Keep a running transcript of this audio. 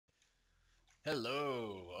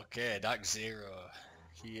Hello, okay, Dark Zero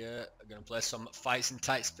here. I'm gonna play some fights in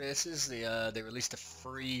tight spaces. They released a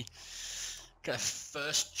free kind of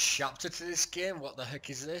first chapter to this game. What the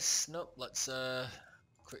heck is this? Nope, let's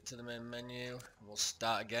quick to the main menu. We'll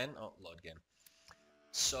start again. Oh, load game.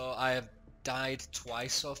 So I have died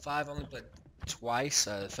twice so far. I've only played twice.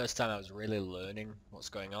 The first time I was really learning what's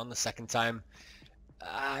going on. The second time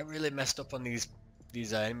I really messed up on these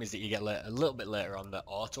enemies that you get a little bit later on that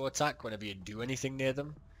auto attack whenever you do anything near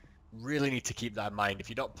them. Really need to keep that in mind. If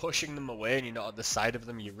you're not pushing them away and you're not at the side of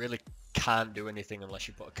them, you really can't do anything unless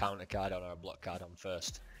you put a counter card on or a block card on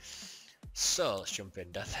first. So let's jump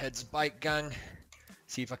in. Deathhead's Bike Gang.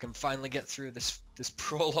 See if I can finally get through this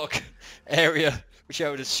prologue area, which I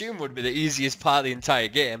would assume would be the easiest part of the entire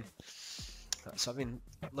game. So I've been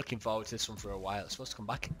looking forward to this one for a while. It's supposed to come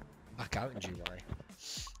back out in July.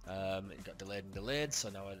 It got delayed and delayed, so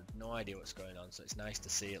now I have no idea what's going on. So it's nice to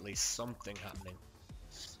see at least something happening.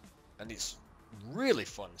 And it's really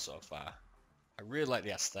fun so far. I really like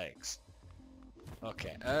the aesthetics.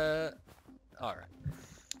 Okay, alright.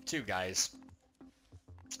 Two guys.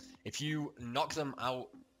 If you knock them out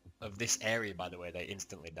of this area, by the way, they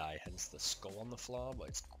instantly die, hence the skull on the floor, but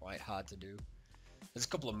it's quite hard to do. There's a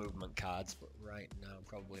couple of movement cards, but right now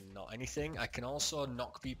probably not anything. I can also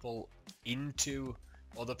knock people into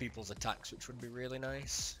other people's attacks, which would be really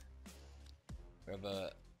nice. We have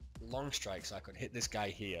a long strike, so I could hit this guy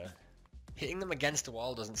here. Hitting them against the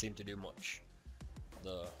wall doesn't seem to do much,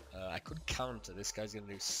 though. I could counter. This guy's going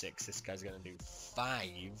to do 6, this guy's going to do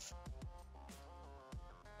 5.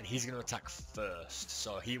 And he's going to attack first,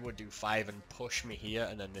 so he would do 5 and push me here,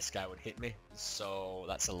 and then this guy would hit me. So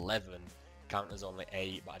that's 11. Counter's only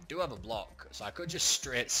 8, but I do have a block, so I could just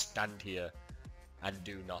straight stand here and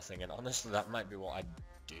do nothing. And honestly, that might be what I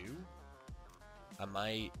do. I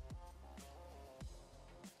might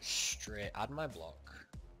straight add my block,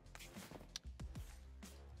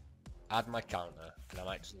 add my counter, and I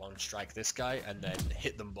might just long strike this guy and then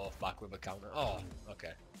hit them both back with a counter. Oh,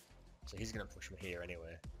 okay. So he's gonna push me here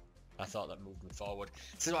anyway. I thought that moved me forward.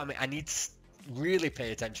 This is what I mean. I need to really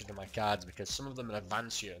pay attention to my cards because some of them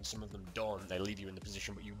advance you and some of them don't. They leave you in the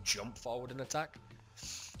position, but you jump forward and attack.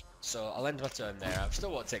 So I'll end my turn there. I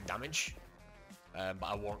still won't take damage, but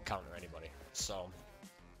I won't counter anybody. So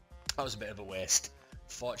that was a bit of a waste.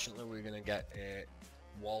 Fortunately, we're gonna get a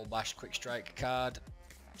wall bash quick strike card,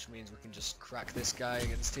 which means we can just crack this guy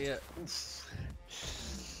against here.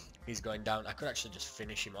 Oof. He's going down. I could actually just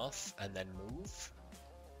finish him off and then move.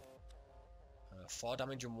 4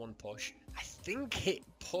 damage and 1 push. I think hit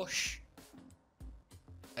push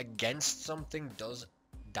against something does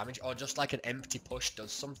damage, or just like an empty push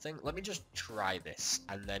does something. Let me just try this,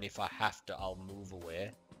 and then if I have to, I'll move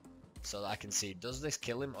away so that I can see, does this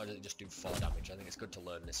kill him or does it just do 4 damage? I think it's good to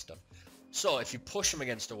learn this stuff. So if you push him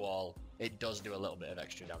against a wall, it does do a little bit of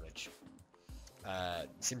extra damage. It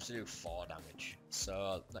seems to do 4 damage,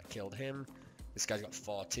 so that killed him. This guy's got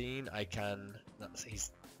 14. I can,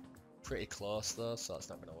 he's pretty close though, so that's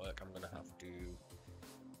not gonna work. I'm gonna have to,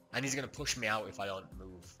 and he's gonna push me out if I don't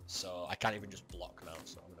move, so I can't even just block now.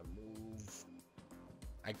 So I'm gonna move.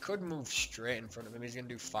 I could move straight in front of him. He's gonna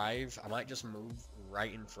do 5. I might just move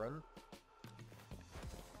right in front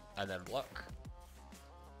and then block.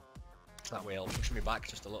 That way he'll push me back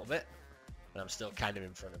just a little bit, and I'm still kind of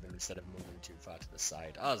in front of him instead of moving too far to the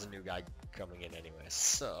side. Oh, there's a new guy coming in anyway,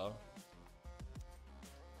 so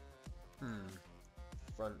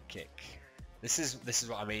front kick. This is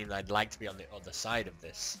what I mean. I'd like to be on the other side of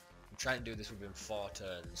this. I'm trying to do this within 4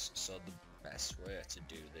 turns, so the best way to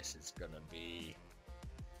do this is gonna be,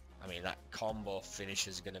 I mean, that combo finish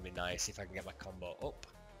is gonna be nice if I can get my combo up.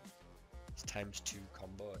 It's ×2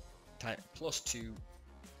 combo, +2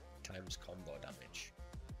 times combo damage.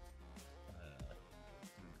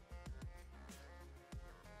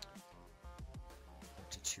 Up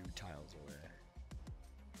to 2 tiles away.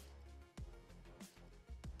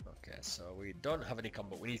 Okay, so we don't have any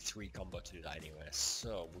combo. We need 3 combo to do that anyway.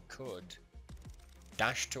 So we could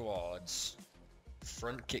dash towards,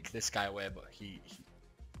 front kick this guy away, but he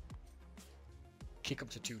kick up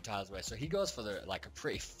to 2 tiles away. So he goes for the like a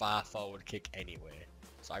pretty far forward kick anyway.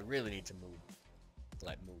 So I really need to move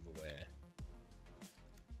away.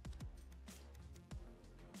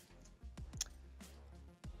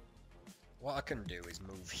 What I can do is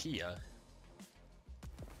move here.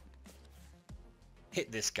 Hit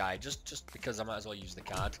this guy just because I might as well use the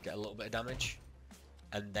card to get a little bit of damage,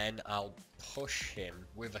 and then I'll push him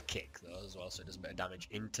with a kick though as well, so it does a bit of damage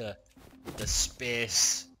into the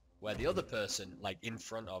space where the other person, like in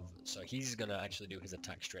front of, so he's gonna actually do his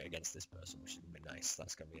attack straight against this person, which is gonna be nice.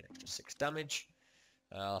 That's gonna be an extra 6 damage.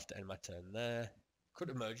 I'll have to end my turn there. Could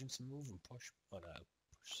emergency move and push. Oh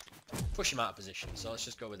no, push him out of position. So let's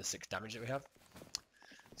just go with the 6 damage that we have.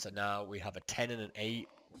 So now we have a 10 and an 8.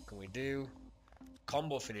 What can we do?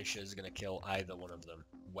 Combo finisher is going to kill either one of them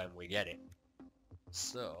when we get it.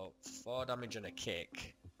 So 4 damage and a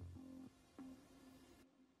kick.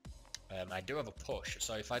 I do have a push.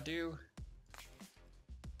 So if I do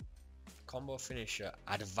combo finisher,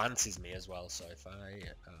 advances me as well. So if I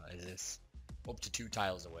is this up to 2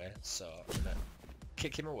 tiles away? So I'm gonna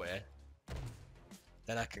kick him away.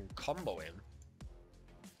 Then I can combo him.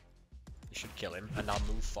 It should kill him, and I'll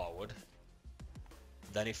move forward.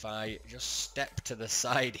 Then if I just step to the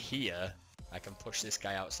side here, I can push this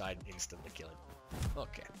guy outside and instantly kill him.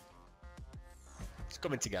 Okay. It's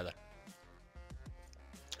coming together.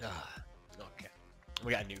 Okay.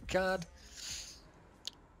 We got a new card.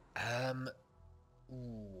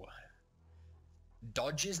 Ooh.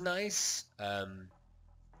 Dodge is nice.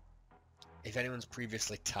 If anyone's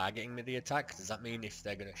previously targeting me the attack, does that mean if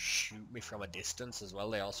they're going to shoot me from a distance as well,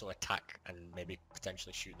 they also attack and maybe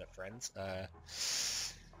potentially shoot their friends?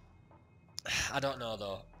 I don't know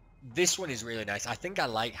though. This one is really nice. I think I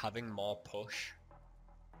like having more push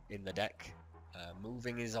in the deck.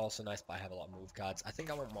 Moving is also nice, but I have a lot of move cards. I think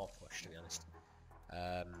I want more push, to be honest.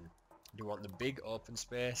 Do you want the big open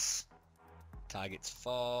space? Targets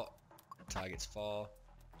 4. Targets 4.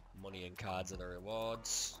 Money and cards are the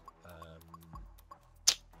rewards.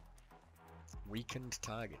 Weakened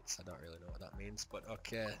targets. I don't really know what that means, but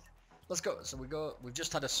okay. Let's go. So we've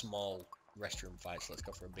just had a small restroom fight, so let's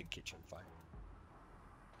go for a big kitchen fight.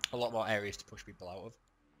 A lot more areas to push people out of.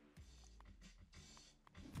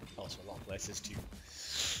 Also a lot of places to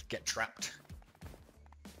get trapped.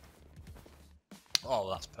 Oh,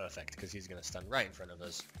 that's perfect, because he's going to stand right in front of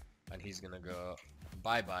us, and he's going to go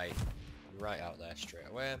bye-bye right out there straight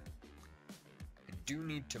away. I do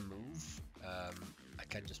need to move. I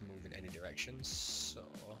can just move in any direction, so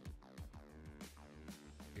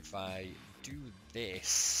if I do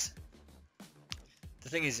this, the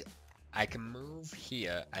thing is, I can move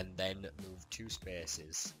here and then move 2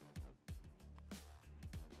 spaces.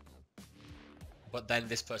 But then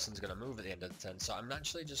this person's going to move at the end of the turn, so I'm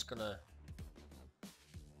actually just going to...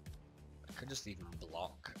 I could just even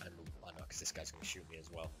block, and I know, because this guy's going to shoot me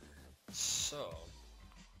as well. So...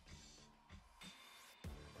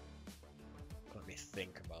 let me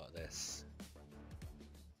think about this.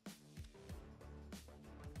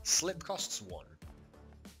 Slip costs 1.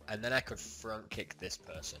 And then I could front kick this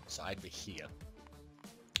person, so I'd be here.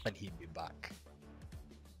 And he'd be back.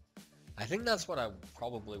 I think that's what I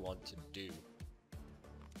probably want to do.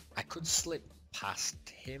 I could slip past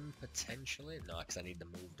him, potentially. No, because I need the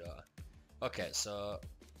move data. Okay, so...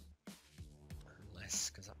 unless,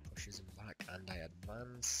 because that pushes him back, and I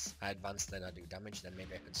advance. I advance, then I do damage, then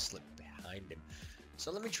maybe I could slip behind him.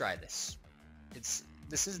 So let me try this. This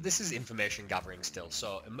is information gathering still.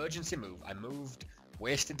 So, emergency move. I moved,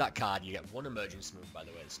 wasted that card. You get 1 emergency move, by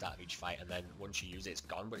the way, at the start of each fight, and then once you use it, it's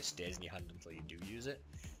gone, but it stays in your hand until you do use it.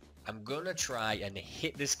 I'm gonna try and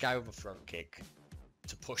hit this guy with a front kick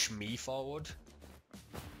to push me forward.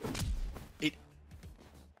 It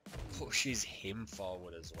pushes him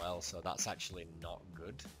forward as well, so that's actually not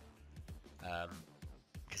good.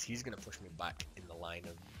 Because he's going to push me back in the line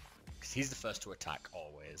of... because he's the first to attack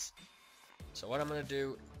always. So what I'm going to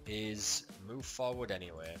do is move forward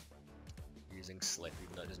anyway, using slip,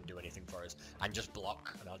 even though it doesn't do anything for us, and just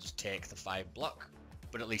block, and I'll just take the 5 block,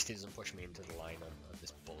 but at least it doesn't push me into the line of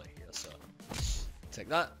this bullet here. So take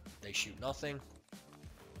that, they shoot nothing.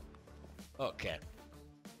 Okay.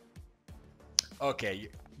 Okay,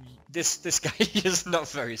 this guy is not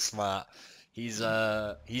very smart. He's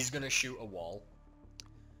gonna shoot a wall.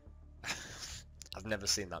 I've never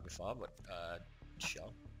seen that before, but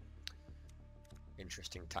sure.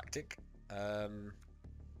 Interesting tactic. I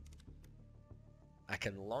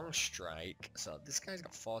can long strike. So this guy's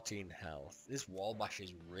got 14 health. This wall bash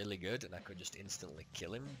is really good, and I could just instantly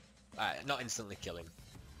kill him. Not instantly kill him.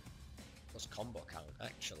 What's combo count?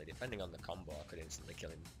 Actually, depending on the combo, I could instantly kill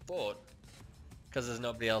him. But because there's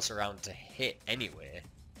nobody else around to hit anyway,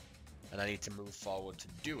 and I need to move forward to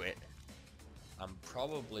do it, I'm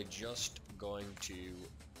probably just going to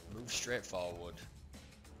move straight forward,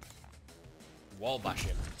 wall bash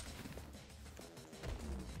him,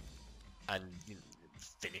 and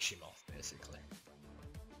finish him off, basically.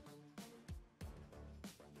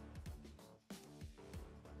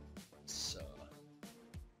 So,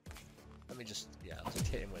 let me just, I'll just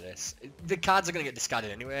hit him with this. The cards are going to get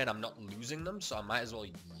discarded anyway, and I'm not losing them, so I might as well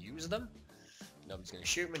use them. Nobody's going to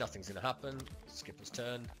shoot me, nothing's going to happen. Skip his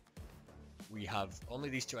turn. we have only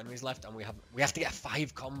these 2 enemies left, and we have to get a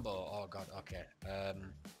 5 combo. Oh god, okay.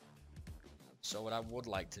 So what I would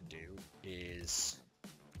like to do is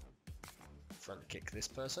front kick this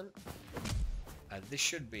person, and this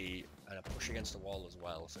should be a push against the wall as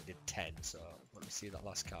well. So it did 10. So let me see that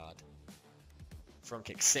last card. Front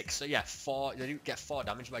kick 6. So yeah, 4. They do get 4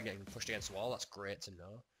 damage by getting pushed against the wall. That's great to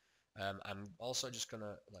know. I'm also just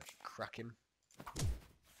gonna like crack him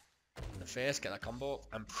in the face, get that combo.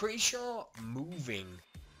 I'm pretty sure moving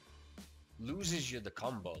loses you the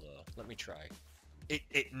combo though. Let me try.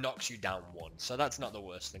 It knocks you down 1, so that's not the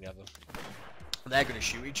worst thing ever. They're gonna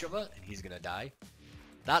shoot each other, and he's gonna die.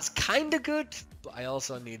 That's kind of good, but I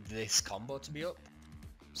also need this combo to be up.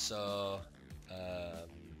 So,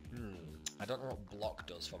 I don't know what block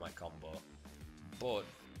does for my combo, but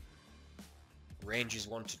range is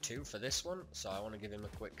 1 to 2 for this one, so I want to give him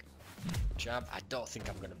a quick jab. I don't think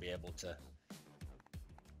I'm going to be able to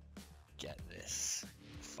get this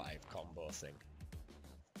 5 combo thing.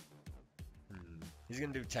 He's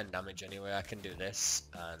going to do 10 damage anyway. I can do this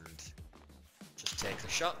and just take the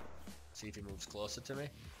shot, see if he moves closer to me.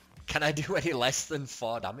 Can I do any less than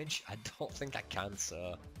 4 damage? I don't think I can,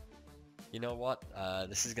 so you know what?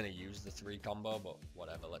 This is going to use the 3 combo, but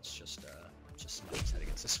whatever. Let's just smash his head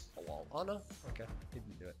against this wall. Oh no, okay, he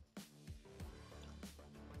didn't do it.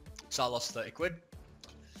 So I lost 30 quid.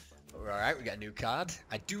 Alright, we get a new card.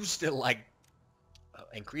 I do still like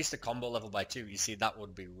increase the combo level by 2. You see, that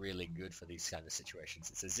would be really good for these kind of situations.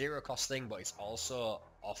 It's a 0 cost thing, but it's also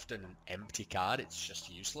often an empty card. It's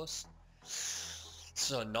just useless.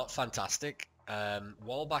 So not fantastic.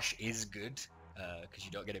 Wall bash is good because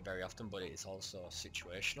you don't get it very often, but it is also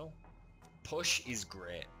situational. Push is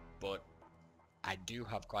great, but I do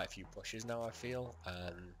have quite a few pushes now, I feel.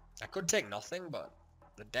 I could take nothing, but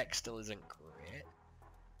the deck still isn't great.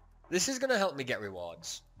 This is going to help me get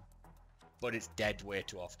rewards, but it's dead way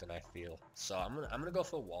too often, I feel. So I'm gonna go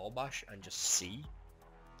for wall bash and just see,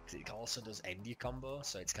 because it also does end your combo,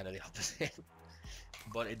 so it's kind of the opposite.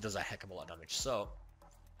 But it does a heck of a lot of damage. So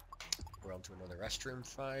we're on to another restroom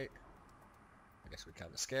fight. I guess we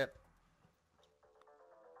can't escape.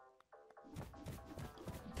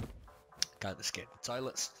 Can't escape the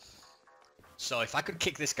toilets. So if I could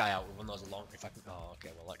kick this guy out with one of those long, oh okay,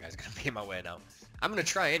 well that guy's gonna be in my way now. I'm gonna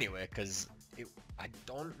try anyway, because I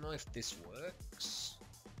don't know if this works.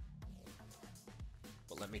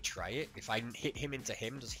 But let me try it. If I hit him into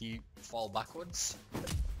him, does he fall backwards?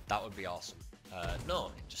 That would be awesome.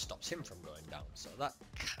 No, it just stops him from going down, so that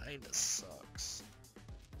kind of sucks.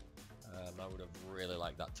 I would have really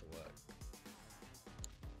liked that to work.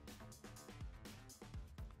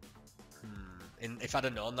 And if I'd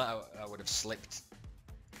have known that, I would have slipped.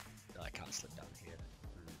 No, I can't slip down here.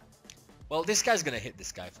 Well, this guy's going to hit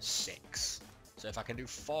this guy for 6. So if I can do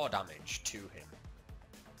 4 damage to him.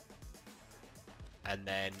 And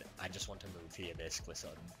then I just want to move here, basically, so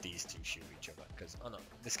these two shoot each other. Because, oh no,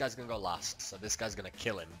 this guy's going to go last, so this guy's going to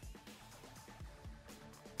kill him.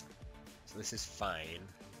 So this is fine.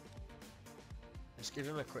 Just give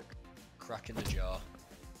him a quick crack in the jaw.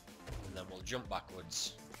 And then we'll jump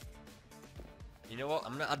backwards. You know what?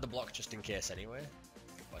 I'm going to add the block just in case anyway.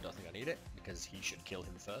 But I don't think I need it, because he should kill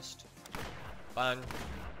him first. Bang.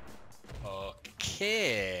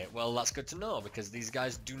 Okay. Well, that's good to know, because these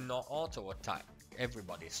guys do not auto-attack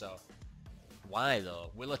everybody, so... Why,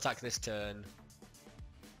 though? We'll attack this turn.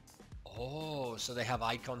 Oh, so they have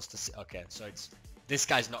icons to see. Okay, so it's... This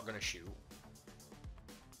guy's not going to shoot.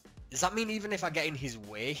 Does that mean even if I get in his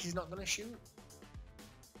way, he's not going to shoot?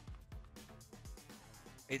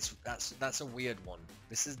 That's a weird one.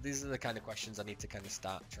 These are the kind of questions I need to kind of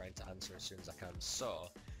start trying to answer as soon as I can. So,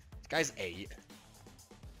 this guy's 8.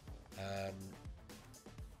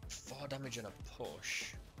 4 damage and a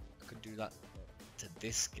push. I could do that to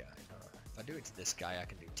this guy. No, if I do it to this guy, I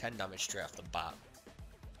can do 10 damage straight off the bat.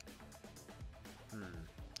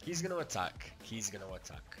 He's going to attack. He's going to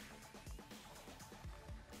attack.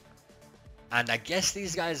 And I guess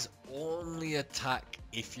these guys only attack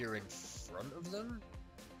if you're in front of them.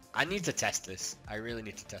 I need to test this. I really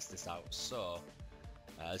need to test this out. So,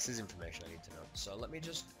 this is information I need to know. So let me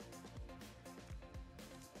just...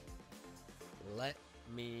 I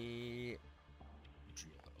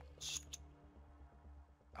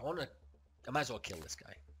might as well kill this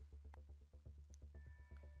guy.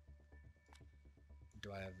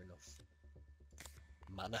 Do I have enough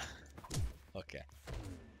mana? Okay.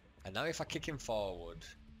 And now if I kick him forward...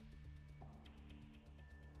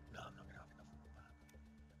 No, I'm not gonna have enough mana.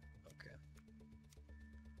 Okay.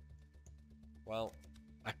 Well,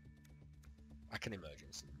 I can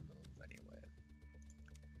emergency move anyway.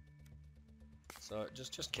 So So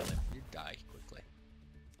just kill him. You die quickly.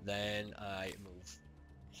 Then I move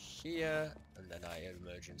here, and then I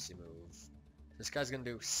emergency move. This guy's gonna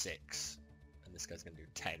do 6, and this guy's gonna do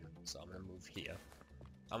 10. So I'm gonna move here,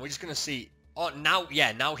 and we're just gonna see. Oh, now,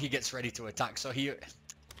 yeah, now he gets ready to attack. So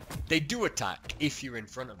they do attack if you're in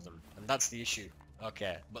front of them, and that's the issue.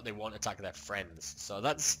 Okay, but they won't attack their friends. So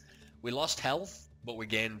we lost health, but we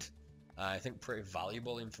gained, I think, pretty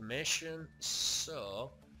valuable information.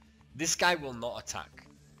 So this guy will not attack.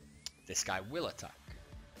 This guy will attack.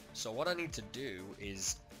 So what I need to do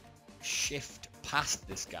is shift past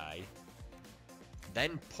this guy,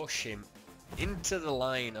 then push him into the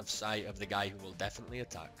line of sight of the guy who will definitely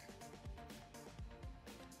attack.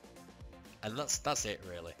 And that's it,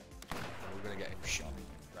 really. And we're gonna get him shot.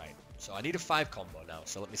 Right. So I need a 5 combo now,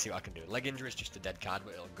 so let me see what I can do. Leg injury is just a dead card,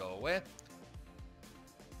 but it'll go away.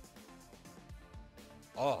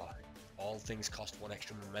 Oh, all things cost 1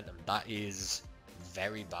 extra momentum. That is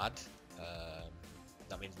very bad.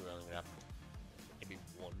 That means we're only gonna have maybe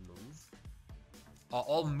 1 move. Oh,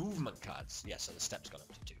 all movement cards. Yeah, so the step's gone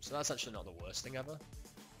up to 2. So that's actually not the worst thing ever.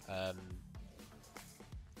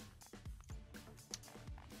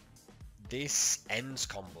 This ends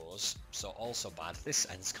combos, so also bad. This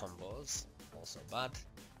ends combos, also bad.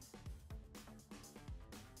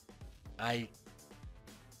 I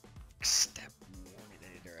step 1 in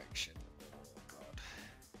any direction. Oh god.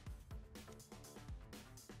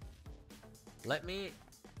 Let me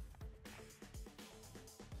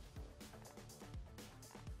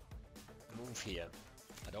move here.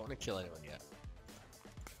 I don't want to kill anyone yet.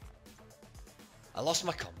 I lost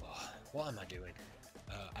my combo. What am I doing?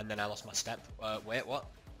 And then I lost my step. Wait, what?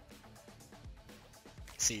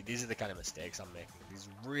 See, these are the kind of mistakes I'm making. These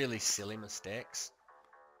really silly mistakes.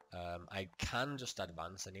 I can just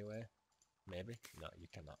advance anyway. Maybe? No, you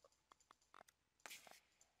cannot.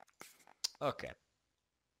 Okay.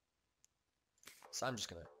 So I'm just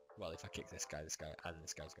gonna... Well, if I kick this guy and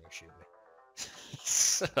this guy's gonna shoot me.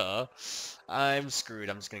 So, I'm screwed.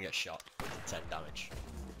 I'm just gonna get shot for 10 damage.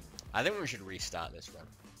 I think we should restart this run.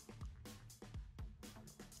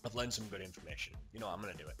 I've learned some good information. You know what, I'm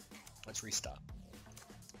gonna do it. Let's restart.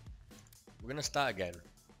 We're gonna start again.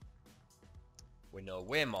 We know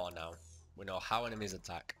way more now. We know how enemies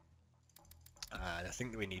attack. And I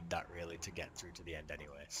think that we need that really to get through to the end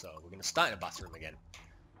anyway. So we're gonna start in a bathroom again.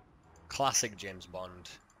 Classic James Bond.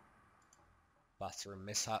 Bathroom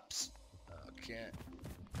mishaps. Okay.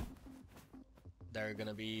 There are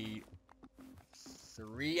gonna be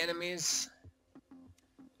 3 enemies.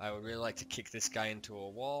 I would really like to kick this guy into a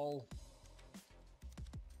wall.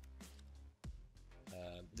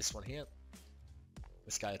 This one here.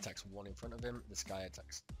 This guy attacks 1 in front of him. This guy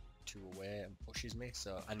attacks 2 away and pushes me.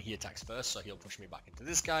 And he attacks first, so he'll push me back into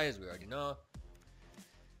this guy, as we already know.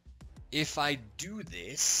 If I do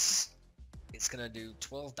this, it's gonna do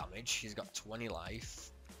 12 damage. He's got 20 life.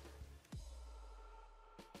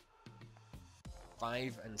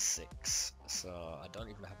 5 and 6. So I don't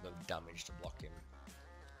even have no damage to block him.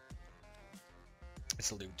 This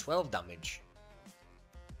will do 12 damage,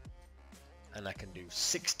 and I can do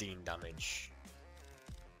 16 damage.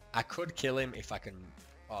 I could kill him if I can.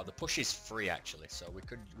 Oh, the push is free actually, so we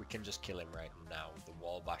can just kill him right now. The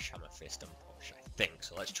wall bash, hammer fist, and push. I think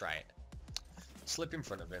so. Let's try it. Slip in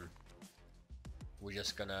front of him. We're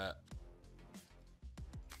just gonna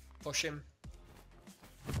push him.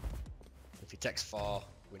 If he takes 4,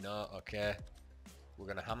 we know. Okay. We're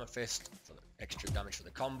gonna hammer fist for the extra damage for the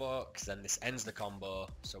combo, because then this ends the combo,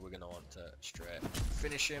 so we're gonna want to straight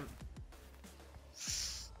finish him.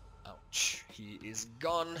 Ouch, he is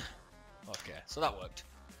gone. Okay, so that worked.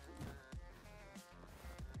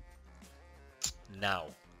 Now,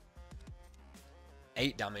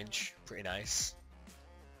 8 damage, pretty nice.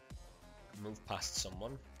 Move past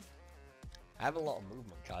someone. I have a lot of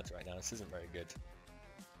movement cards right now, this isn't very good.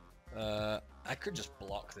 I could just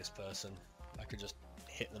block this person. I could just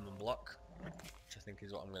hit them and block, which I think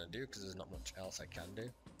is what I'm going to do, because there's not much else I can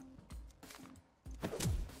do.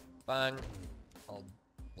 Bang. I'll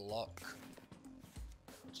block.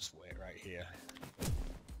 I'll just wait right here.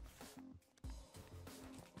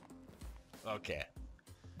 Okay.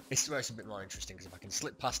 This is where it's a bit more interesting, because if I can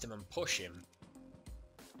slip past him and push him,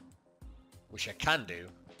 which I can do.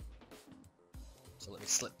 So let me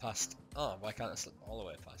slip past. Oh, why can't I slip all the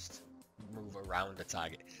way past? Move around the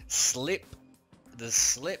target. Slip. The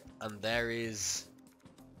slip, and there is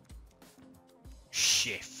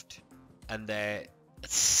shift, and they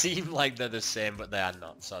seem like they're the same, but they are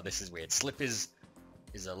not. So this is weird. Slip is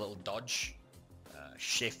a little dodge.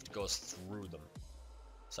 Shift goes through them.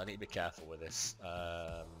 So I need to be careful with this.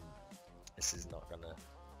 This is not gonna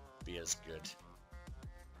be as good.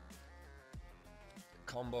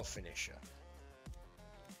 combo finisher.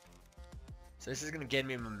 So this is going to gain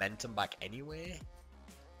me momentum back anyway,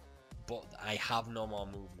 but I have no more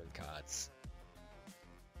movement cards.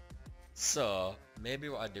 So maybe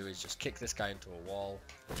what I do is just kick this guy into a wall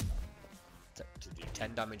to do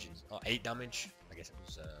 10 damage, or 8 damage. I guess it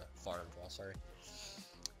was 4 and 4, sorry.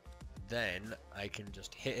 Then I can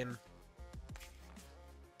just hit him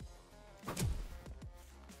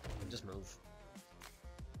and just move.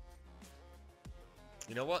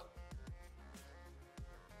 You know what?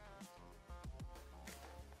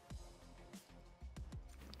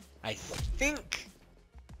 I think...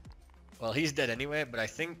 Well, he's dead anyway, but I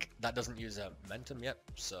think that doesn't use a momentum yet,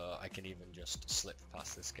 so I can even just slip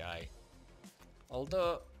past this guy.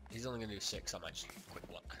 Although, he's only going to do 6, I might just quick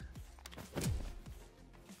block.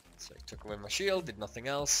 So he took away my shield, did nothing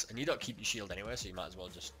else, and you don't keep your shield anyway, so you might as well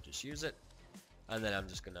just use it. And then I'm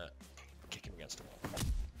just going to kick him against the wall.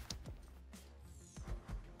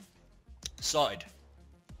 Sorted.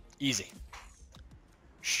 Easy.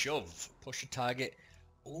 Shove. Push a target.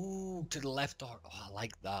 Ooh, to the left or... Oh, I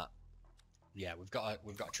like that. Yeah, we've got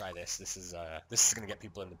to try this. This is going to get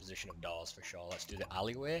people in the position of doors for sure. Let's do the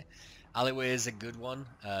alleyway. Alleyway is a good one.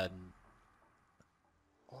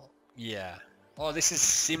 Yeah. Oh, this is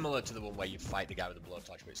similar to the one where you fight the guy with the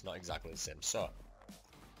blowtorch, but it's not exactly the same. So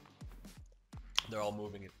they're all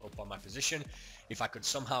moving up on my position. If I could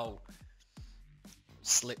somehow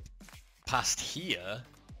slip past here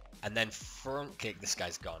and then front kick, this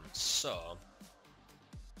guy's gone. So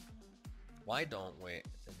why don't we?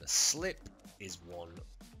 The slip is 1,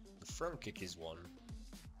 the front kick is 1,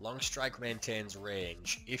 long strike maintains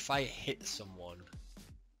range. If I hit someone,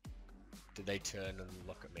 do they turn and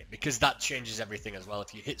look at me? Because that changes everything as well.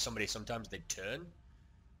 If you hit somebody, sometimes they turn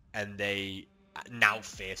and they now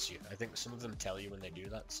face you. I think some of them tell you when they do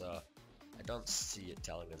that, so I don't see it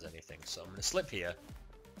telling us anything. So I'm going to slip here.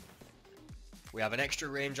 We have an extra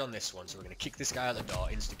range on this one, so we're going to kick this guy out the door,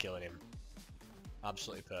 insta-killing him.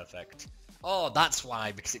 Absolutely perfect. Oh, that's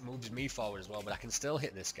why, because it moves me forward as well, but I can still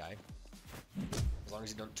hit this guy. As long as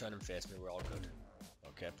he doesn't turn and face me, we're all good.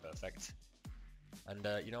 Okay, perfect. And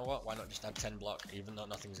you know what? Why not just add 10 block, even though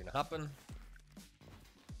nothing's going to happen?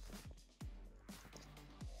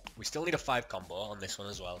 We still need a 5 combo on this one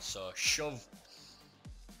as well, so shove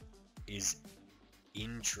is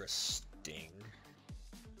interesting.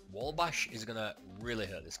 Wall bash is going to really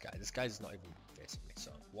hurt this guy. This guy's not even facing me, so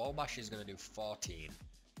wall bash is going to do 14.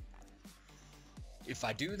 If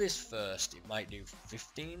I do this first, it might do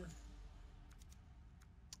 15.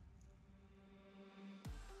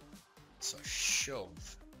 So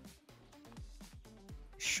shove.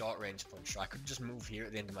 Short range punch. So I could just move here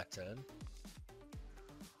at the end of my turn.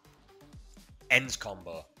 Ends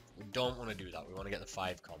combo. We don't want to do that. We want to get the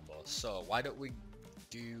 5 combo. So why don't we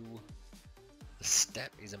do... The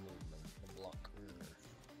step is a movement. The block.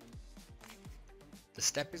 The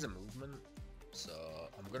step is a movement. So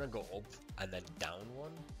I'm going to go up and then down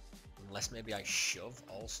 1. Unless maybe I shove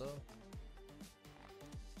also.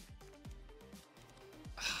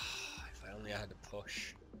 If I only had to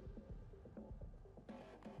push.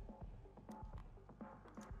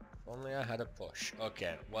 If only I had a push.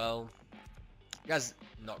 Okay, well, you guys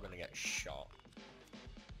not going to get shot.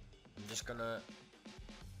 I'm just going to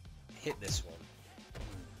hit this one.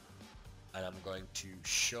 And I'm going to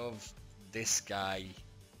shove this guy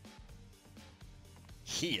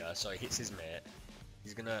here, so he hits his mate.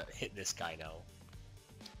 He's gonna hit this guy now.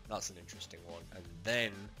 That's an interesting one. And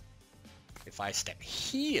then if I step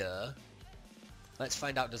here, let's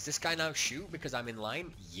find out, does this guy now shoot because I'm in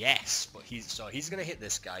line? Yes, but he's gonna hit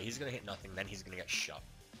this guy, he's gonna hit nothing, then he's gonna get shot.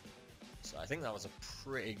 So I think that was a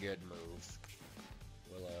pretty good move.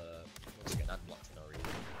 We'll once again add block for no reason.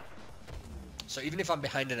 So even if I'm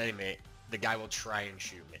behind an enemy, the guy will try and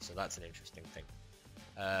shoot me, so that's an interesting thing.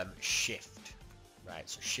 Shift. Right,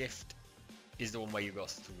 so shift is the one where you go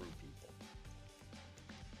through people.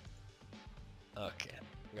 Okay,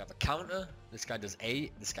 we have a counter. This guy does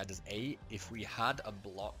 8, this guy does 8. If we had a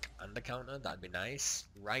block and a counter, that'd be nice.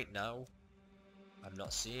 Right now, I'm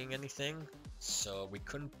not seeing anything, so we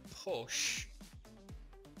couldn't push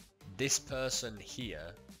this person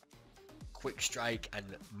here, quick strike and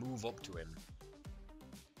move up to him,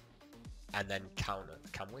 and then counter,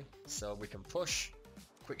 can we? So we can push,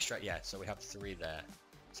 quick strike, yeah, so we have 3 there.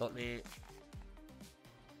 So let me,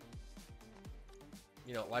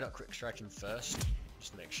 you know, why not quick strike him first,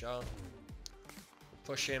 just to make sure.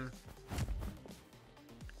 Push him.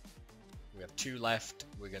 We have 2 left,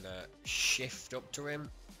 we're gonna shift up to him.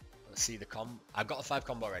 Let's see the I've got a 5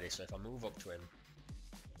 combo already, so if I move up to him,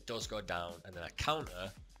 it does go down, and then I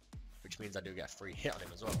counter, which means I do get a free hit on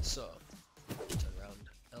him as well, so turn around.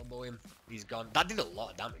 combo him. He's gone. That did a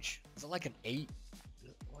lot of damage. Is it like an 8?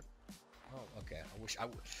 What? Oh, okay. I wish I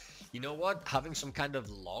would. You know what? Having some kind of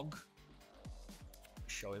log.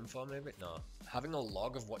 Show info maybe? No. Having a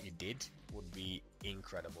log of what you did would be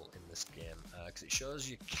incredible in this game. Because it shows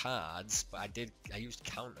you cards, but I used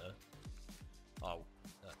counter. Oh.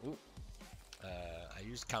 I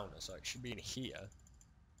used counter, so it should be in here.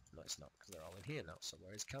 No, it's not, because they're all in here now. So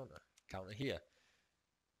where is counter? Counter here.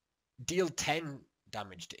 Deal 10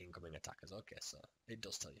 damage to incoming attackers. Okay, so it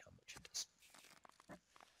does tell you how much it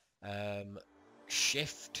does.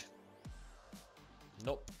 Shift.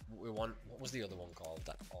 Nope. We want. What was the other one called?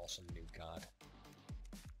 That awesome new card.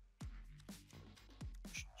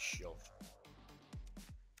 Shove.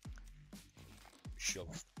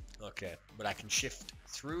 Shove. Okay, but I can shift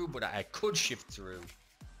through. But I could shift through.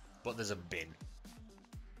 But there's a bin.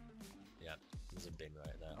 Yeah, there's a bin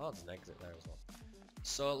right there. Oh, there's an exit there as well.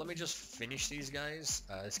 So let me just finish these guys.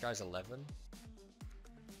 This guy's 11.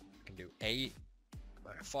 I can do 8.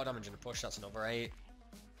 4 damage in a push, that's another 8.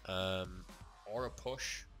 Or a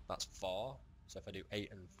push, that's 4. So if I do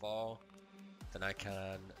 8 and 4, then I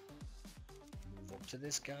can move up to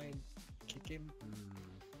this guy and kick him.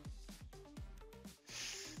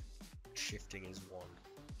 Shifting is 1.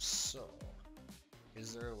 So,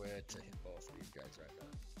 is there a way to hit both of these guys right now?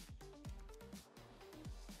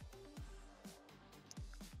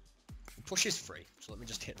 Push is free, so let me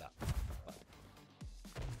just hit that.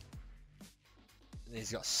 And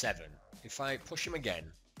he's got 7. If I push him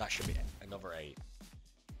again, that should be another 8.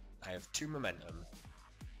 I have 2 momentum.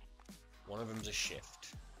 One of them's a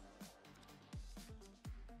shift.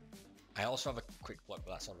 I also have a quick block,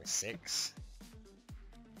 but that's only 6.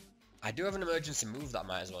 I do have an emergency move that I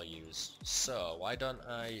might as well use. So why don't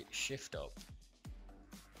I shift up,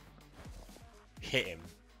 hit him,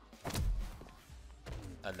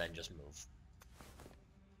 and then just move.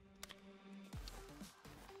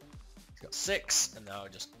 He's got 6, and now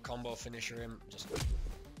just combo finisher him, just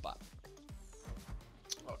bam.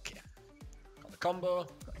 Okay. Got the combo,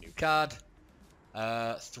 got a new card.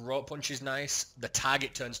 Throat punch is nice. The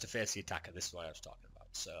target turns to face the attacker, this is what I was talking about.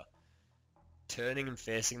 So turning and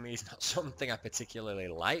facing me is not something I particularly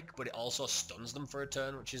like, but it also stuns them for a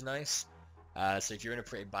turn, which is nice. So if you're in a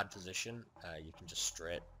pretty bad position, you can just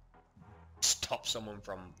straight stop someone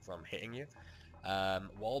from hitting you.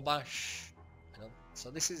 Wall bash. So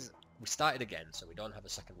this is, we started again, so we don't have a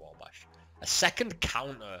second wall bash. A second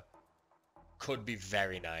counter could be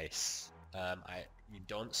very nice. You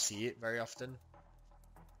don't see it very often.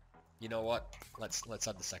 You know what? Let's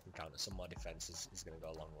add the second counter. Some more defense is going to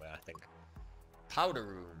go a long way, I think. Powder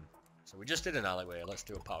room. So we just did an alleyway. Let's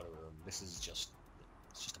do a powder room. This is just,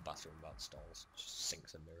 it's just a bathroom without stalls, just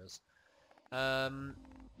sinks and mirrors.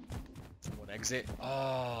 One exit.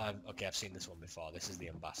 Oh, okay. I've seen this one before. This is the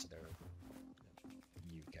ambassador of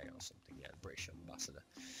UK or something. Yeah, British ambassador.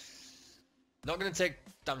 Not going to take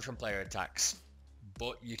damage from player attacks,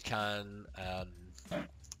 but you can.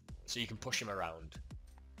 So you can push him around.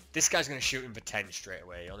 This guy's going to shoot him for 10 straight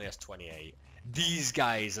away. He only has 28. These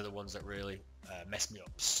guys are the ones that really mess me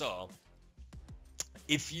up. So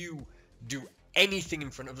if you do anything in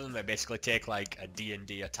front of them, they basically take like a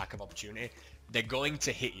D&D attack of opportunity. They're going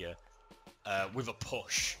to hit you with a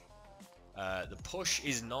push. The push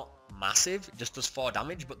is not massive, it just does 4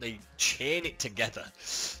 damage, but they chain it together.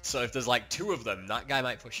 So if there's like 2 of them, that guy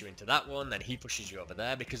might push you into that one, then he pushes you over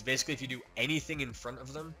there, because basically if you do anything in front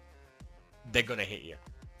of them, they're gonna hit you.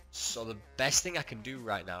 So the best thing I can do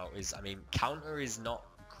right now is, I mean, counter is not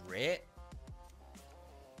great.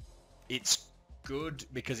 It's good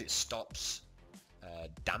because it stops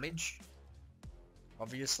damage,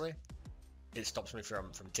 obviously. It stops me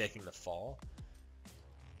from taking the 4.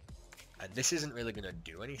 And this isn't really going to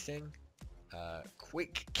do anything.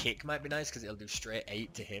 Quick kick might be nice because it'll do straight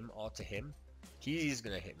 8 to him or to him. He's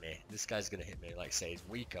going to hit me. This guy's going to hit me. Like I say, he's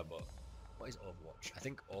weaker, but what is Overwatch? I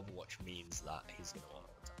think Overwatch means that he's going to auto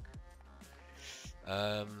attack.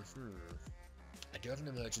 I do have an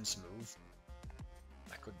emergency move.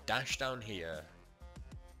 I could dash down here.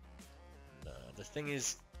 No, the thing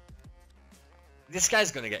is, this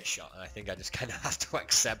guy's going to get shot, and I think I just kind of have to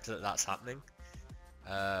accept that that's happening.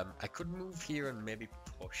 I could move here and maybe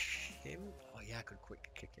push him. Oh yeah, I could quick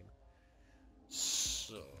kick him.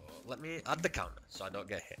 So let me add the counter so I don't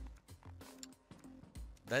get hit.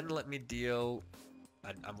 Then let me deal,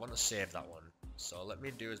 and I want to save that one. So let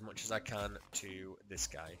me do as much as I can to this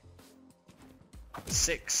guy.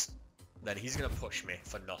 6. Then he's going to push me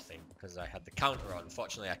for nothing because I had the counter on.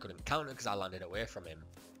 Unfortunately, I couldn't counter because I landed away from him.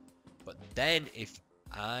 But then if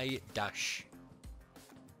I dash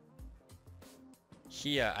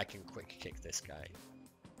here, I can quick kick this guy.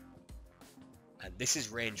 And this is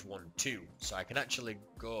range 1-2, so I can actually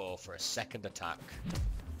go for a second attack.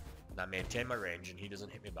 And I maintain my range and he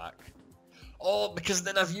doesn't hit me back. Oh, because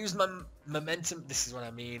then I've used my momentum. This is what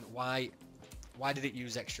I mean. Why did it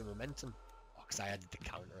use extra momentum? Oh, because I added the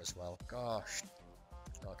counter as well. Gosh.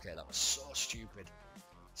 Okay, that was so stupid.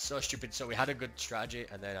 So stupid. So we had a good strategy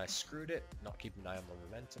and then I screwed it. Not keeping an eye on my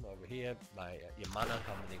momentum over here. My your mana,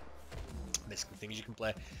 how many mystical things you can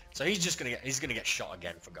play. So he's gonna get shot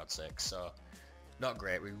again, for God's sake. So not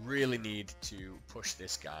great. We really need to push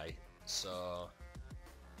this guy. So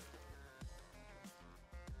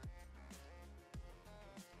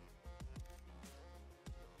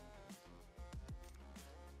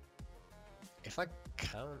if I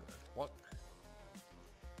count what?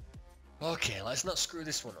 Okay, let's not screw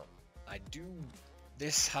this one up.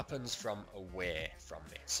 This happens from away from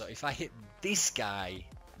me. So if I hit this guy,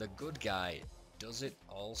 the good guy, does it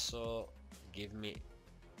also give me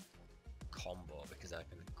combo? Because I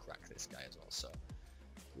can crack this guy as well. So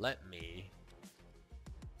let me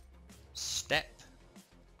step,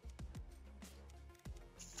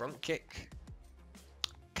 front kick,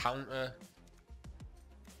 counter,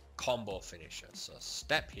 combo finisher. So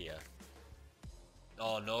step here.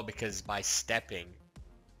 Oh no, because by stepping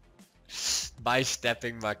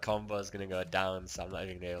my combo is gonna go down, so I'm not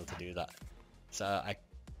even able to do that. So I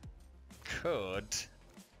could.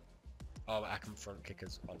 Oh, I can front kick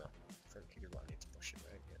as. Oh no, front kick is what I need to push it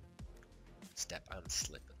right here. Step and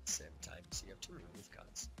slip at the same time. So you have two move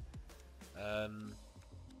cards.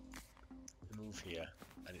 Move here,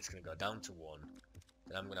 and it's gonna go down to 1.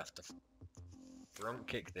 Then I'm gonna have to front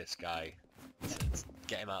kick this guy to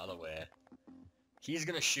get him out of the way. He's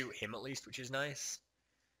gonna shoot him at least, which is nice.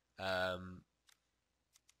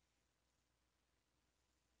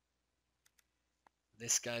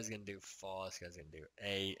 This guy's gonna do 4. This guy's gonna do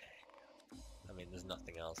 8. I mean, there's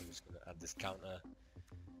nothing else. I'm just gonna add this counter.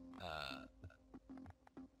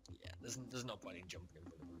 Yeah, there's no point in jumping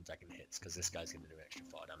in front of him and taking hits because this guy's gonna do an extra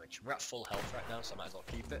 4 damage. We're at full health right now, so I might as well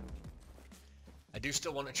keep it. I do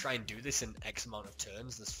still want to try and do this in X amount of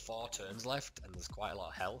turns. There's 4 turns left, and there's quite a lot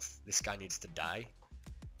of health. This guy needs to die.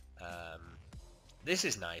 This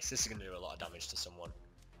is nice. This is going to do a lot of damage to someone.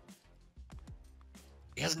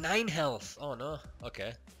 He has 9 health. Oh no.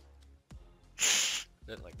 Okay.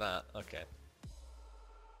 Didn't like that. Okay.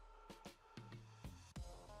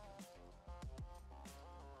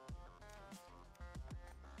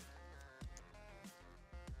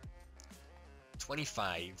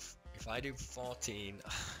 $25. If I do 14,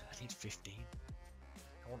 I need 15.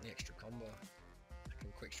 I want the extra combo. I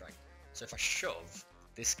can quick strike. So if I shove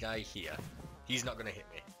this guy here, he's not going to hit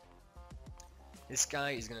me. This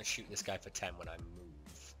guy is going to shoot this guy for 10 when I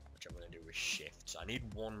move, which I'm going to do with shift. So I need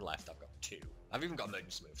 1 left. I've got 2. I've even got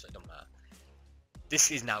emergency move, so it doesn't matter. This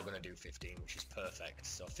is now going to do 15, which is perfect.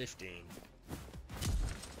 So 15.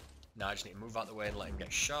 Now I just need to move out the way and let him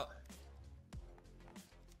get shot.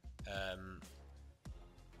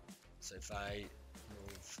 So if I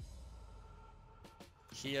move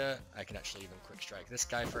here, I can actually even quick strike this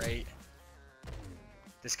guy for 8.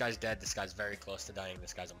 This guy's dead. This guy's very close to dying.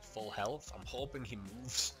 This guy's on full health. I'm hoping he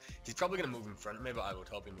moves. He's probably going to move in front of me, but I would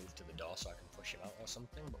hope he moves to the door so I can push him out or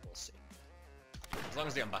something, but we'll see. As long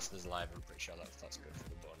as the ambassador's alive, I'm pretty sure that's good for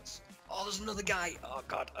the bonus. Oh, there's another guy! Oh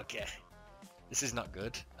god, okay. This is not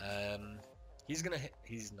good. He's not gonna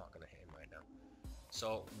hit him right now.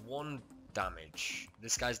 So 1 damage.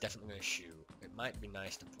 This guy's definitely gonna shoot. It might be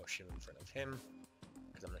nice to push him in front of him,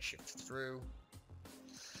 because I'm gonna shift through.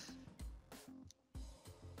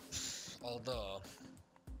 Although,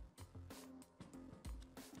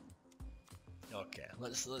 okay,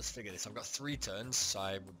 let's figure this. I've got 3 turns, so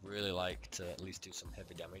I would really like to at least do some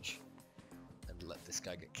heavy damage and let this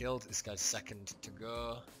guy get killed. This guy's second to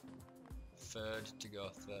go, third to go,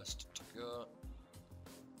 first to go.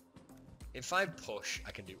 If I push,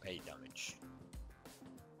 I can do 8 damage.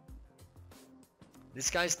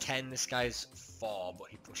 This guy's 10, this guy's 4, but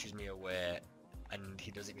he pushes me away. And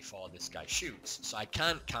he does it before this guy shoots. So I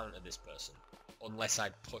can't counter this person unless I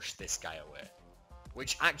push this guy away.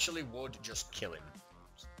 Which actually would just kill him.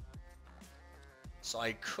 So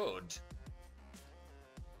I could.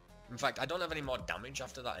 In fact, I don't have any more damage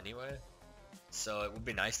after that anyway. So it would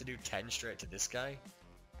be nice to do 10 straight to this guy.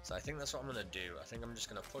 So I think that's what I'm going to do. I think I'm just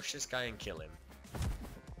going to push this guy and kill him.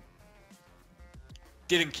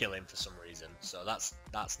 Didn't kill him for some reason. So that's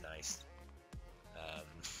nice.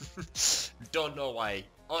 Don't know why.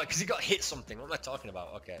 Oh, because he got hit something. What am I talking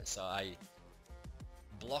about? Okay, so I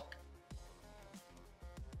block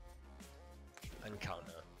and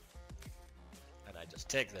counter, and I just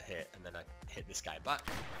take the hit, and then I hit this guy back.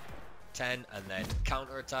 10, and then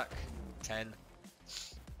counter attack. 10,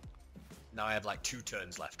 Now I have like 2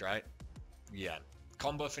 turns left, right? Yeah.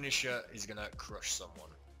 Combo finisher is gonna crush someone.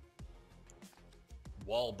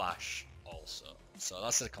 Wall bash also. So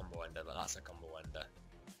that's a combo ender, but that's a combo ender.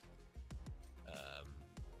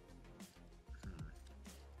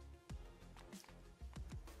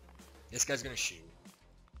 This guy's gonna shoot.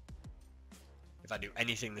 If I do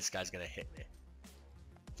anything, this guy's gonna hit me.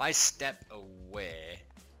 If I step away,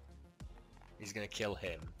 he's gonna kill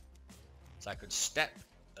him. So I could step,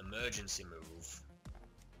 emergency move,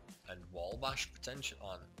 and wall bash potential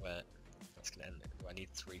on. Wait, that's gonna end it. Do I need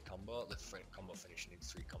 3 combo? The combo finish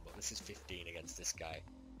needs 3 combo. This is 15 against this guy.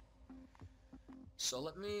 So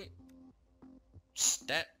let me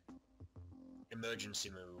step, emergency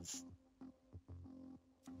move,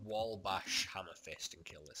 wall bash, hammer fist, and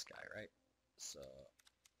kill this guy, right? So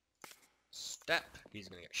step, he's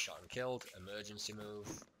gonna get shot and killed. Emergency move,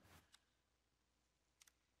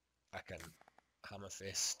 I can hammer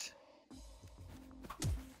fist,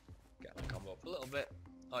 get my combo up a little bit.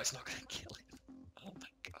 Oh, it's not gonna kill him. Oh my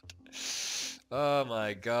god. Oh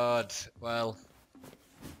my god. Well,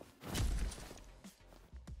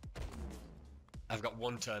 I've got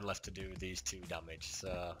 1 turn left to do these 2 damage,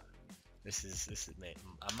 so this is mate.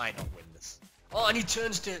 I might not win this. Oh, and he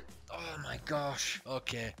turns to. Oh my gosh.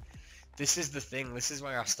 Okay, this is the thing. This is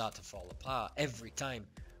where I start to fall apart every time.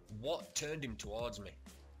 What turned him towards me?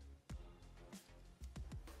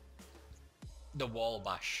 The wall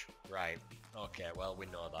bash. Right. Okay. Well, we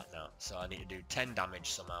know that now. So I need to do 10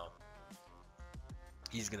 damage somehow.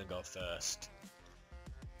 He's gonna go first.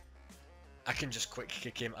 I can just quick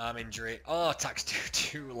kick him. Arm injury. Oh, attacks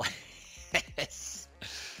too less.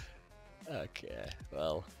 Okay,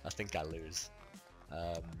 well, I think I lose.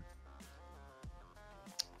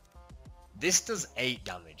 This does 8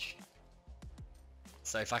 damage.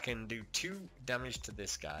 So if I can do 2 damage to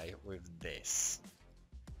this guy with this,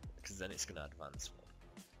 because then it's gonna advance 1.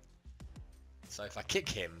 So if I kick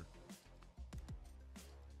him,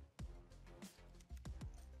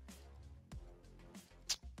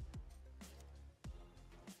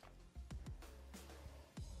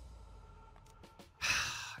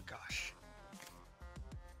 gosh,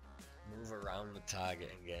 move around the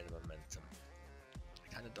target and gain momentum.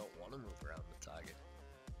 I kind of don't want to move around the target.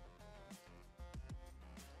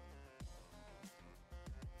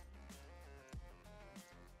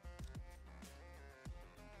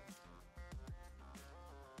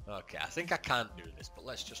 Okay, I think I can't do this, but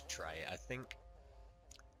let's just try it. I think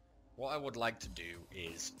what I would like to do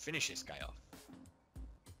is finish this guy off.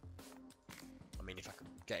 I mean, if I could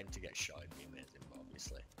get him to get shot, it'd be amazing, but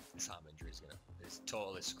obviously this arm injury is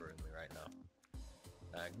totally screwing me right now.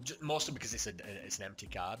 Mostly because it's an empty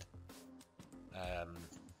card.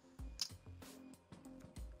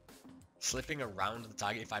 Slipping around the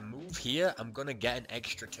target. If I move here, I'm gonna get an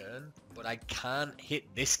extra turn, but I can't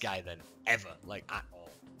hit this guy then ever, like at all.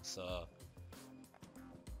 So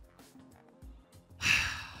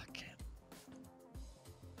okay.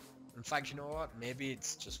 In fact, you know what? Maybe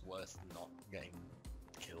it's just worth not getting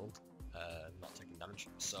killed, not taking damage.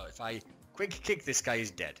 So if I quick kick this guy, is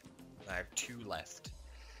dead. I have 2 left.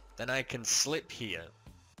 Then I can slip here,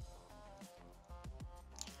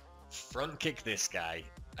 front kick this guy,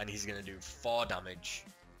 and he's gonna do 4 damage,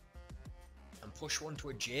 and push 1 to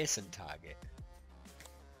adjacent target.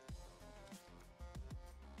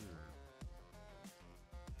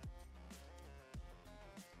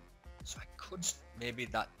 So I could maybe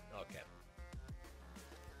that. Okay.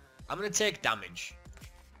 I'm gonna take damage,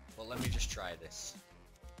 but let me just try this.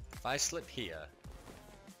 If I slip here,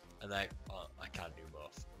 and I can't do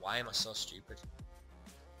both. Why am I so stupid?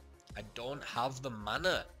 I don't have the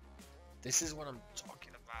mana. This is what I'm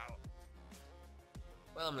talking about.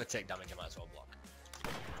 Well, I'm gonna take damage. I might as well block.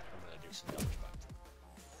 I'm gonna do some damage back.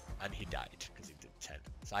 And he died because he did 10.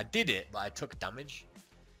 So I did it, but I took damage.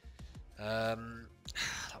 That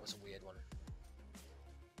was a weird one.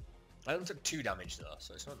 I only took 2 damage though,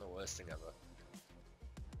 so it's not the worst thing ever.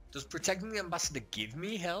 Does protecting the ambassador give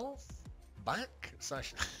me health back? So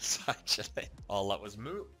actually, all that was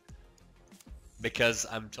moot. Because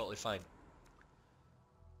I'm totally fine.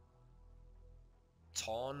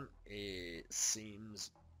 Taunt seems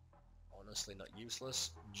honestly not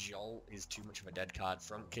useless. Jolt is too much of a dead card.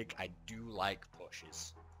 Front kick, I do like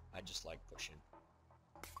pushes. I just like pushing.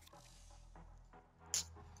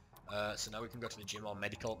 So now we can go to the gym or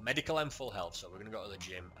medical. Medical, I'm full health, so we're gonna go to the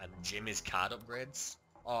gym. And gym is card upgrades.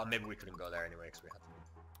 Oh, maybe we couldn't go there anyway because we had to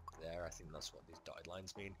be there. I think that's what these dotted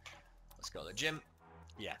lines mean. Let's go to the gym.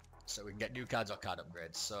 Yeah, so we can get new cards or card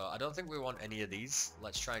upgrades. So I don't think we want any of these.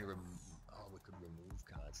 Let's try and remove. Oh, we could remove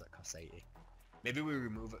cards that cost 80. Maybe we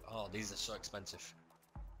remove it. Oh, these are so expensive.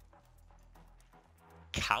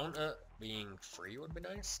 Counter being free would be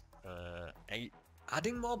nice.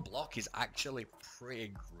 Adding more block is actually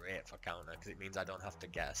pretty great for counter because it means I don't have to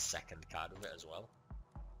get a second card with it as well.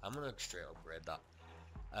 I'm gonna straight upgrade that.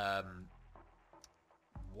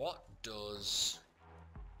 What does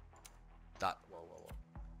that? Whoa.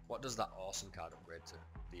 What does that awesome card upgrade to?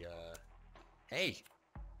 The hey,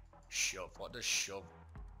 shove. What does shove?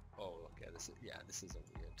 Oh, okay. This is a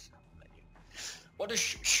weird menu. What does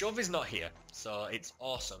shove is not here, so it's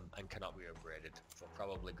awesome and cannot be upgraded for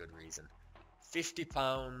probably good reason.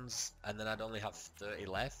 £50, and then I'd only have 30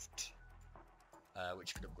 left,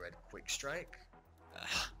 which could upgrade quick strike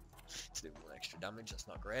to do 1 extra damage. That's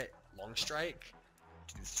not great. Long strike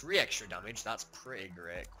to do 3 extra damage. That's pretty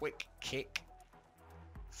great. Quick kick,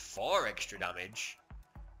 4 extra damage.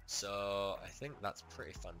 So I think that's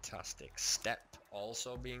pretty fantastic. Step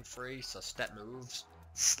also being free, so step moves,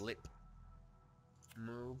 slip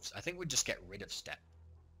moves. I think we just get rid of step.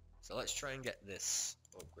 So let's try and get this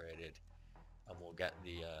upgraded, and we'll get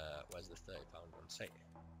the where's the £30 ones? Hey,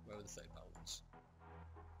 where were the £30 ones?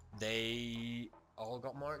 They all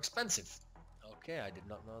got more expensive. Okay, I did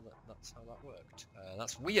not know that that's how that worked.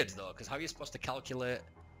 That's weird though, because how are you supposed to calculate?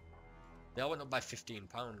 They all went up by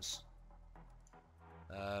 £15.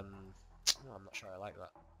 No, I'm not sure I like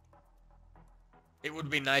that. It would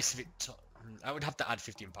be nice if it I would have to add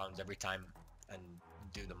 £15 every time and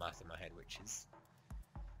do the math in my head, which is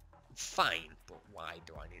fine, but why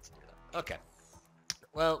do I need to do that? Okay,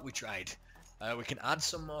 well, we tried. We can add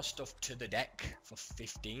some more stuff to the deck for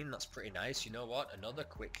 15. That's pretty nice. You know what? Another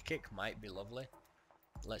quick kick might be lovely.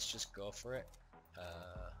 Let's just go for it.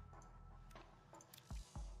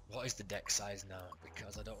 What is the deck size now?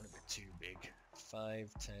 Because I don't want it to be too big. 5,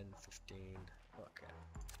 10, 15. Okay,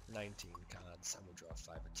 19 cards, and we draw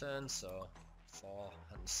 5 a turn. So 4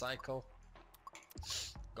 hand cycle.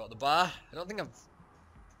 Got the bar. I don't think I've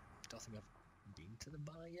been to the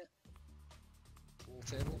bar yet. Pool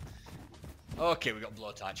table. Okay, we got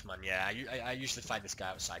Blowtorch Man. Yeah, I usually fight this guy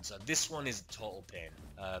outside, so this one is a total pain.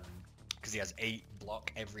 Because he has 8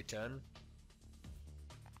 block every turn.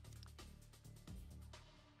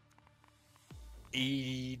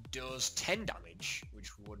 He does 10 damage,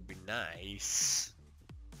 which would be nice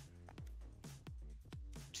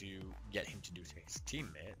to get him to do to his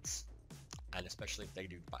teammates, and especially if they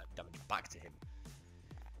do damage back to him.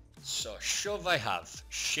 So shove I have,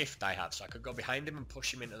 shift I have, so I could go behind him and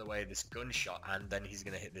push him into the way of this gunshot, and then he's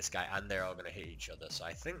going to hit this guy, and they're all going to hit each other. So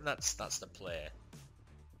I think that's the play.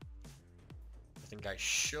 I think I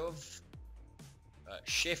shove,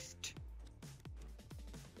 shift,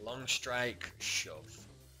 long strike, shove,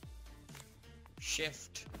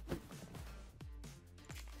 shift,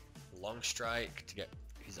 long strike to get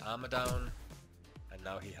his armor down, and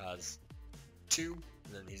now he has 2,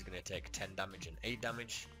 and then he's going to take 10 damage and 8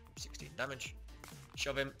 damage. 16 damage.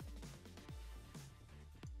 Shove him.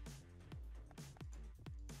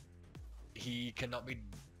 He cannot be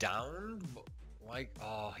downed, but why?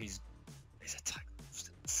 Oh, his attack moves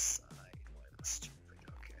to the side. Why am I stupid?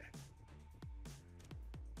 Okay.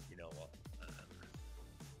 You know what?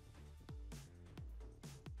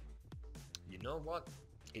 You know what?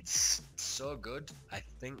 It's so good. I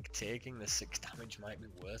think taking the 6 damage might be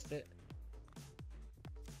worth it.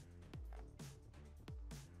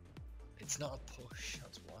 It's not a push,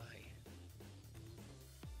 that's why.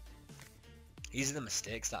 These are the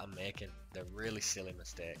mistakes that I'm making. They're really silly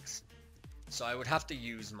mistakes. So I would have to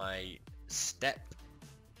use my step,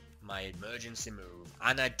 my emergency move,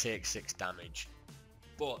 and I'd take 6 damage.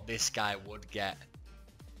 But this guy would get...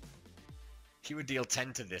 He would deal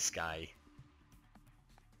 10 to this guy.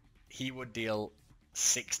 He would deal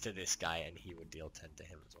 6 to this guy, and he would deal 10 to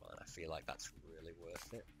him as well. And I feel like that's really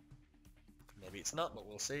worth it. Maybe it's not, but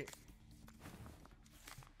we'll see.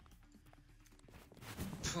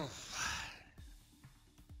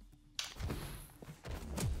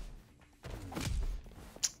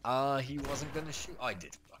 He wasn't gonna shoot. Oh, I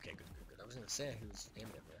did. Okay, good. I was gonna say he was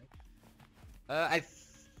aiming at me, right? I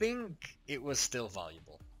think it was still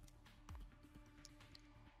valuable.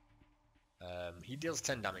 He deals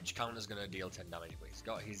 10 damage. Counter's gonna deal 10 damage, but he's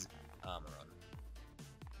got his armor on.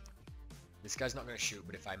 This guy's not gonna shoot,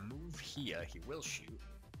 but if I move here, he will shoot.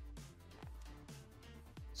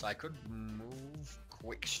 So I could move,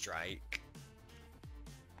 quick strike,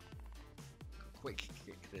 quick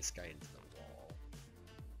kick this guy into the wall.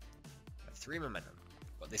 I have 3 momentum,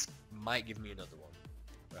 but this might give me another one.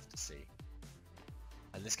 We'll have to see.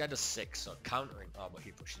 And this guy does 6, so countering. Oh, but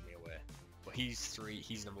he pushes me away. But he's 3,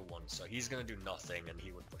 he's number 1, so he's gonna do nothing, and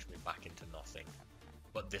he would push me back into nothing.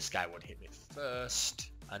 But this guy would hit me first,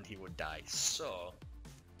 and he would die. So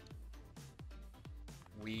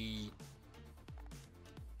we...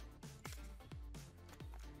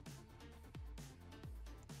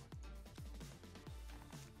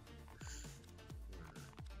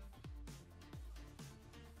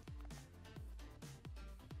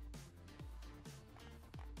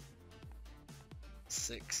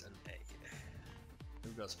 Six and 8. Who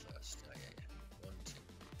goes first? Oh, yeah. 1, 2.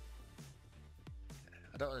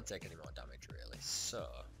 I don't want to take any more damage, really. So,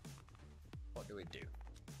 what do we do?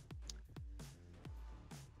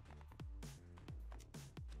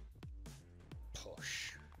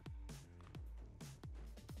 Push.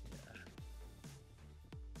 Yeah.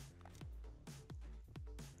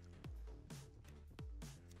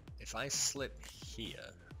 If I slip here,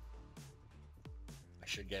 I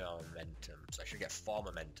should get our momentum. So I should get 4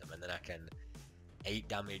 momentum, and then I can 8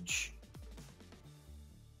 damage.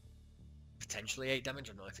 Potentially 8 damage.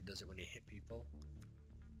 I don't know if it does it when you hit people.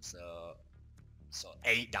 So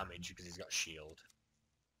 8 damage because he's got shield.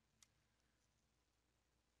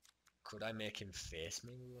 Could I make him face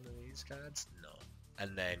me with one of these cards? No.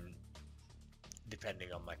 And then,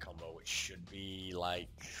 depending on my combo, which should be like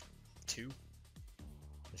 2.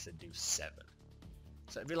 This would do 7.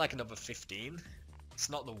 So it'd be like another 15. It's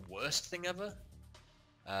not the worst thing ever.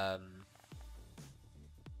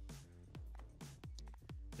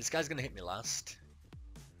 This guy's gonna hit me last.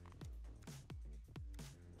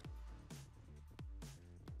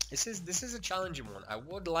 This is a challenging one. I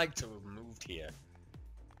would like to have moved here.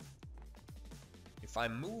 If I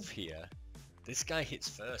move here, this guy hits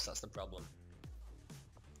first. That's the problem.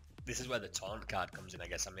 This is where the taunt card comes in, I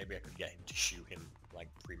guess. And maybe I could get him to shoot him like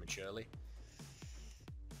prematurely.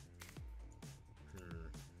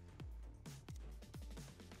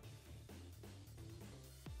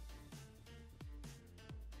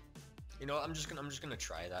 You know what, I'm just gonna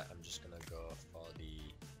try that. I'm just gonna go for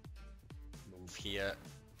the move here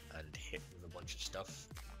and hit with a bunch of stuff.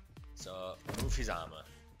 So remove his armor,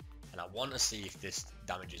 and I want to see if this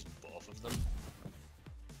damages both of them.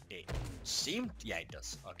 It seemed, yeah, it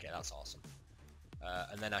does. Okay, that's awesome.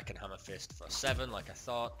 And then I can hammer fist for a 7, like I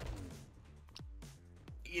thought.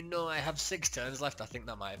 You know, I have 6 turns left. I think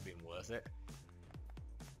that might have been worth it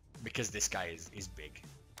because this guy is big.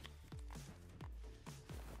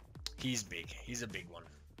 He's big. He's a big one.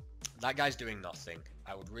 That guy's doing nothing.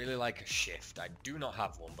 I would really like a shift. I do not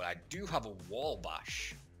have one, but I do have a wall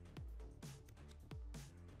bash,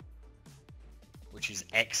 which is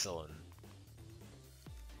excellent.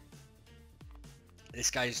 This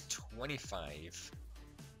guy's 25.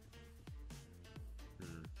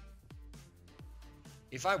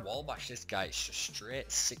 If I wall bash this guy, it's just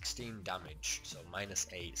straight 16 damage, so minus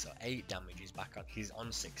 8. So 8 damage. He's back on. He's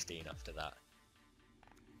on 16 after that.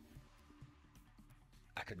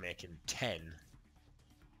 I could make him 10.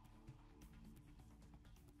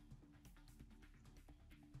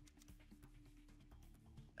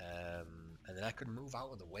 And then I could move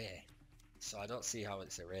out of the way. So I don't see how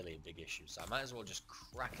it's a really big issue. So I might as well just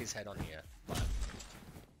crack his head on here. Bam.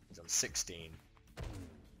 He's on 16.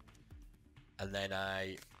 And then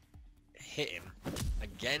I hit him.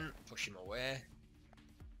 Again, push him away.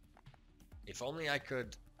 If only I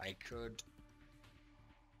could...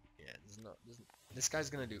 Yeah, this guy's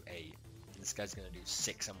gonna do 8. This guy's gonna do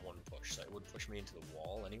 6 and 1 push, so it would push me into the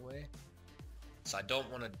wall anyway. So I don't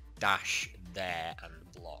want to dash there and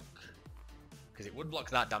block, because it would block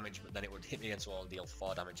that damage, but then it would hit me against the wall and deal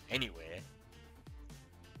 4 damage anyway.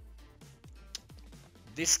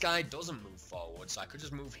 This guy doesn't move forward, so I could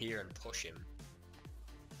just move here and push him.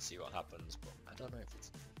 See what happens, but I don't know if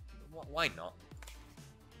it's... Why not?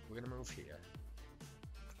 We're gonna move here.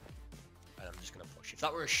 And I'm just gonna push. If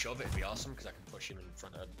that were a shove, it'd be awesome because I can push him in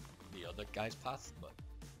front of the other guy's path, but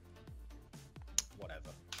whatever.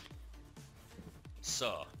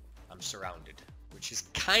 So I'm surrounded, which is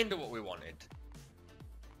kind of what we wanted.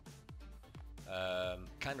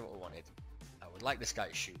 Kind of what we wanted. I would like this guy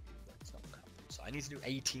to shoot you, but it's not gonna happen. So I need to do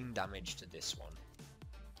 18 damage to this one.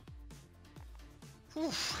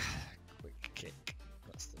 Whew. Quick kick.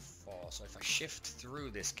 That's the 4. So if I shift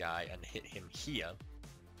through this guy and hit him here,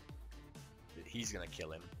 he's gonna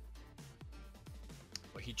kill him.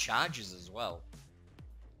 But he charges as well.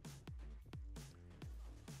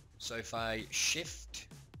 So if I shift,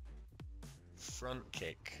 front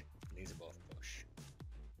kick, these are both push.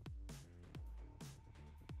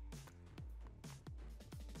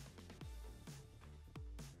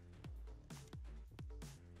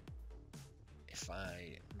 If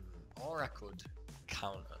I, or I could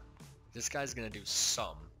counter. This guy's gonna do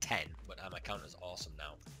some 10, but my counter's awesome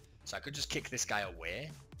now. So I could just kick this guy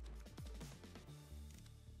away.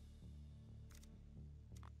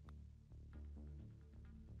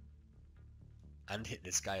 and hit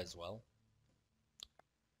this guy as well.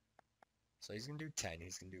 So he's going to do 10,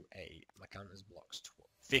 he's going to do 8. My counter's blocks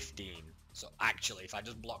 15. So actually, if I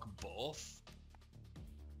just block both,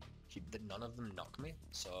 none of them knock me.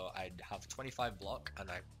 So I'd have 25 block, and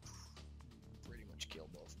I pretty much kill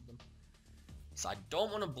both of them. So I don't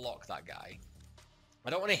want to block that guy. I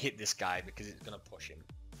don't want to hit this guy because it's going to push him.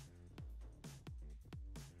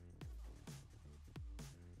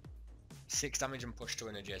 6 damage and push to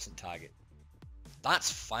an adjacent target. That's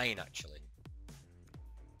fine, actually.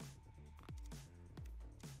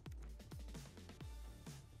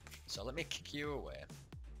 So let me kick you away.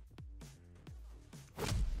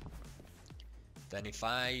 Then if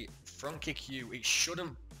I front kick you,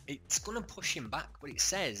 it's gonna push him back, but it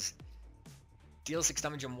says deal 6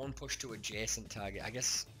 damage and 1 push to adjacent target. I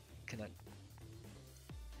guess, can I?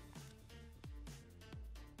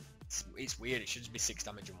 It's weird, it should just be 6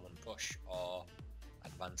 damage and 1 push, or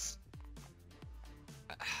advance.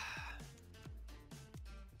 Anyway,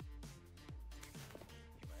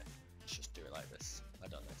 let's just do it like this. I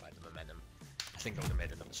don't know if I had the momentum. I think I would have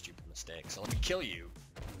made another stupid mistake. So let me kill you.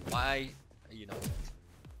 Why are you not dead?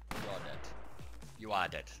 You're dead. You are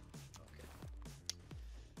dead. Okay.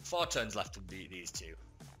 4 turns left to beat these two.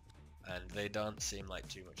 And they don't seem like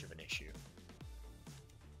too much of an issue.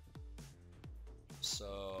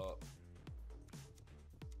 So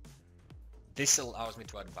this allows me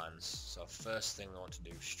to advance. So first thing I want to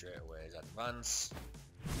do straight away is advance.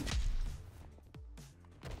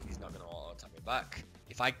 He's not going to auto attack me back.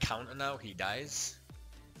 If I counter now, he dies.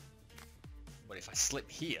 But if I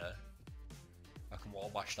slip here, I can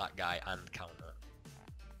wall bash that guy and counter.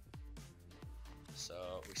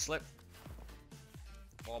 So we slip,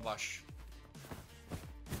 wall bash.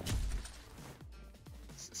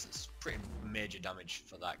 This is pretty major damage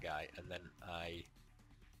for that guy, and then I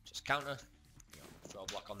just counter. You know, throw a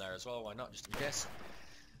block on there as well. Why not? Just in case.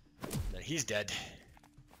 And then he's dead.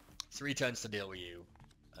 3 turns to deal with you,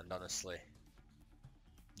 and honestly,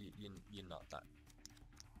 you're not that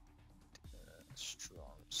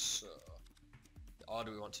strong. So the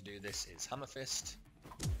order we want to do this is hammer fist.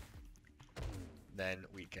 Then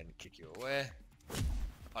we can kick you away.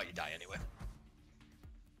 Oh, you die anyway.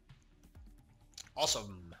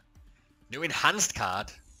 Awesome. New enhanced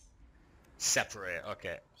card. Separate.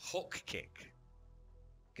 Okay. Hook kick.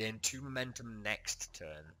 Gain 2 momentum next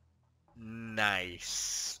turn.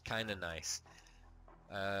 Nice. Kinda nice.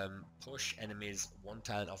 Push enemies 1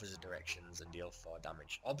 tile in opposite directions and deal 4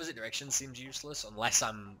 damage. Opposite directions seems useless unless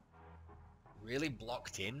I'm really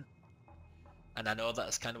blocked in. And I know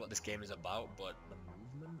that's kind of what this game is about, but the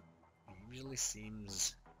movement usually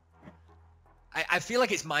seems... I feel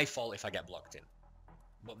like it's my fault if I get blocked in.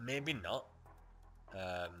 But maybe not.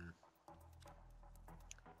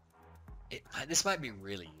 This might be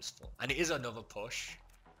really useful. And it is another push.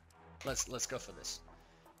 Let's go for this.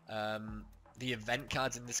 The event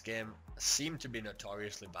cards in this game seem to be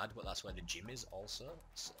notoriously bad, but that's where the gym is also.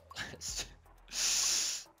 So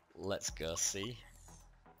let's go see.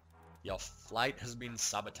 Your flight has been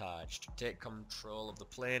sabotaged. Take control of the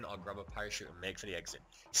plane or grab a parachute and make for the exit.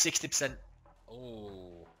 60%.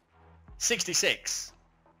 Oh. 66.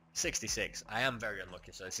 66. I am very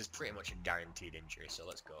unlucky, so this is pretty much a guaranteed injury, so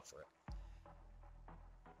let's go for it.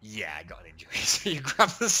 Yeah, I got an injury. So you grab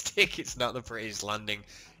the stick, it's not the prettiest landing.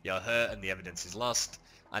 You're hurt and the evidence is lost.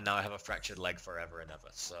 And now I have a fractured leg forever and ever,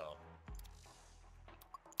 so...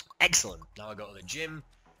 Excellent. Now I go to the gym.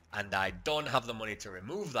 And I don't have the money to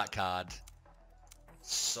remove that card.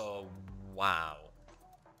 So, wow.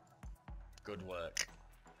 Good work.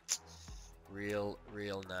 Real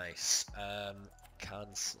nice.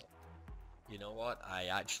 Cancel. You know what? I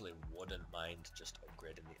actually wouldn't mind just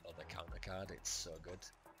upgrading the other counter card. It's so good.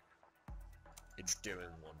 It's doing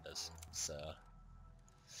wonders. So,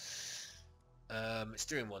 it's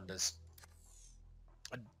doing wonders.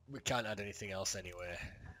 We can't add anything else anyway.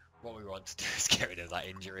 What we want to do is get rid of that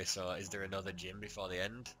injury, so is there another gym before the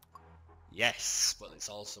end? Yes, but it's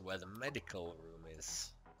also where the medical room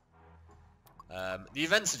is. The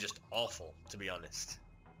events are just awful, to be honest.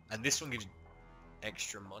 And this one gives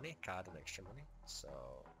extra money, card and extra money, so...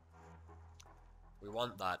 We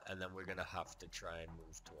want that, and then we're going to have to try and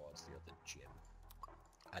move towards the other gym.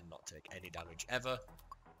 And not take any damage ever.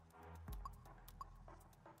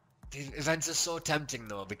 The events are so tempting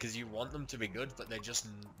though, because you want them to be good, but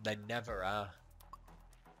they never are.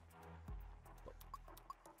 But,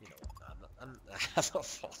 you know, I'm not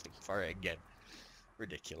falling for it again.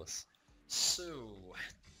 Ridiculous. So,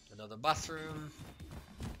 another bathroom.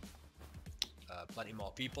 Plenty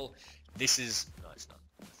more people. This is... No, it's not.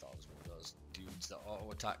 I thought it was one of those dudes that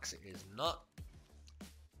auto attacks. It is not.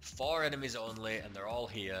 4 enemies only, and they're all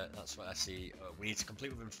here. That's what I see. We need to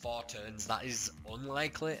complete within 4 turns. That is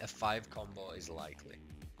unlikely. A 5 combo is likely.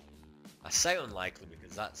 I say unlikely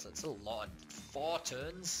because that's a lot. 4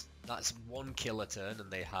 turns. That's 1 kill a turn,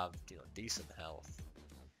 and they have, you know, decent health.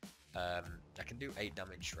 I can do 8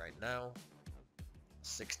 damage right now,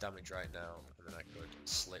 6 damage right now, and then I could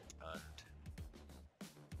slip and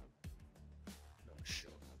no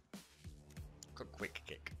shove. Could quick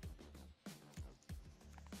kick.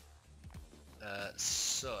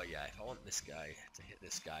 So yeah, if I want this guy to hit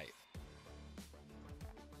this guy,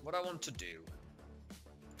 what I want to do,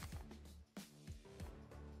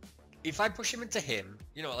 if I push him into him,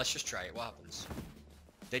 you know what, let's just try it. What happens?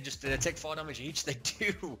 They take 4 damage each? They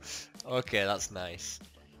do! Okay, that's nice.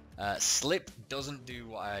 Slip doesn't do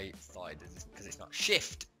what I thought it did, because it's not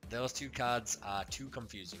shift. Those 2 cards are too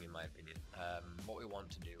confusing in my opinion. What we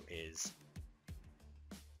want to do is,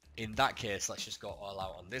 in that case, let's just go all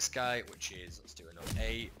out on this guy, which is, let's do another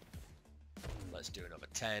 8. Let's do another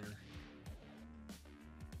 10.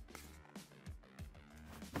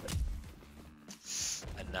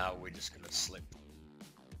 And now we're just going to slip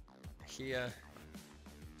here.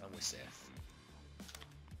 And we're safe.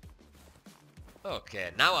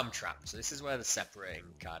 Okay, now I'm trapped. So this is where the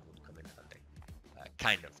separating card would come in handy.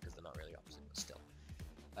 Kind of, because they're not really opposite, but still.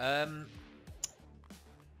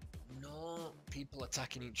 No people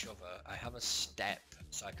attacking each other. I have a step,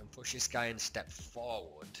 so I can push this guy and step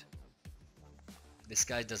forward. This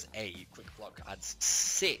guy does 8. Quick block adds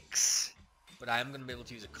 6. But I am going to be able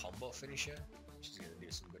to use a combo finisher, which is going to do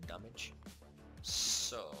some good damage.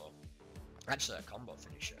 So... actually, a combo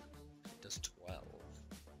finisher. It does 12.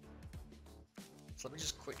 So let me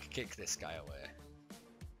just quick kick this guy away.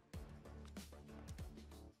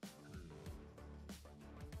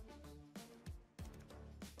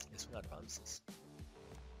 This one advances.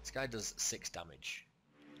 This guy does 6 damage.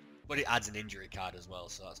 But it adds an injury card as well,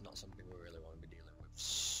 so that's not something we really want to be dealing with.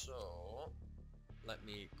 So, let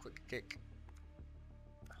me quick kick.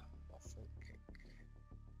 Awful kick.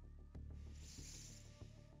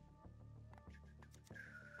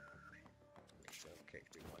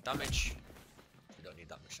 Kick, do more damage. We don't need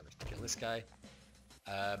that much damage to kill this guy.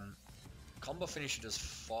 Combo finisher does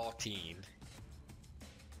 14.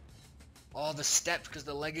 Oh, the step because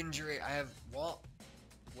the leg injury. I have what?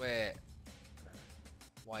 Wait.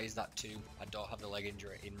 Why is that 2? I don't have the leg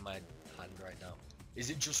injury in my hand right now. Is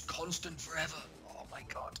it just constant forever? Oh my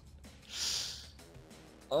god.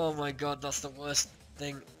 Oh my god, that's the worst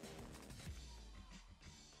thing.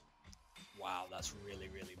 Wow, that's really,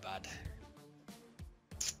 really bad.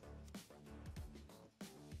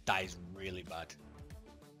 That is really bad.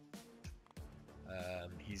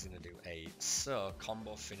 He's gonna do 8. So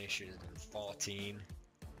combo finishes in 14.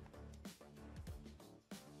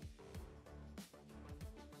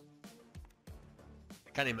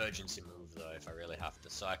 I can emergency move though if I really have to.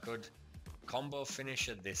 So I could combo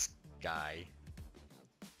finisher this guy.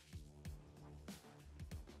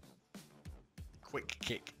 Quick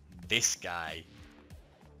kick this guy.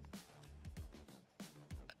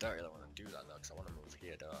 I don't really want to do that though because I want to move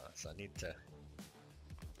here, don't I? So I need to...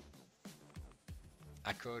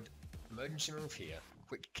 I could emergency move here,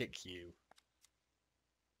 quick kick you,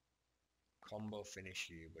 combo finish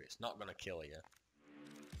you, but it's not going to kill you.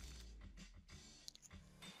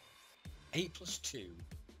 8 plus 2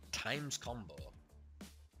 times combo.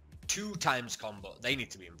 2 times combo. They need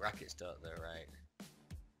to be in brackets, don't they, right?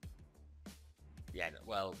 Yeah, no,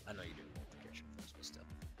 well, I know you do multiplication first, but still.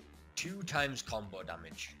 2 times combo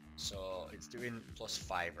damage. So it's doing plus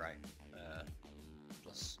 5, right?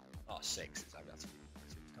 Plus, oh, 6. It's, that's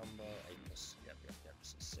combo, 8 plus, yep,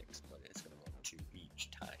 so 6, but it's going to go 2 each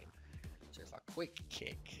time. So if I quick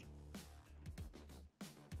kick, I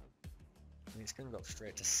mean, it's going to go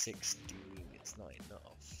straight to 16, it's not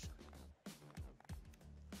enough.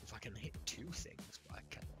 If I can hit 2 things, but I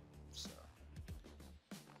cannot, so.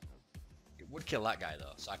 It would kill that guy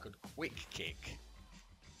though, so I could quick kick,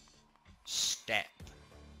 step,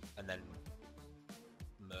 and then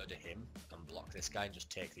murder him and block this guy and just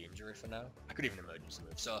take the injury for now. I could even emergency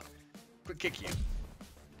move. So, quick kick you.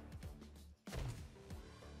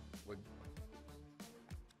 We've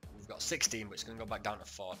got 16, but it's going to go back down to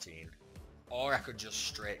 14. Or I could just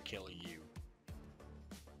straight kill you.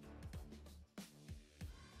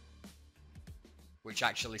 Which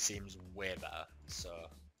actually seems way better, so...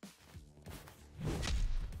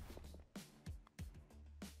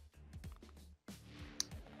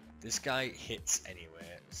 This guy hits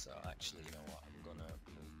anyway, so actually, you know what, I'm gonna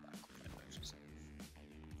move back with my emergency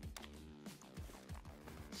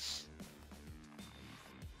save.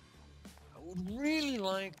 would really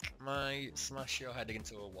like my smash your head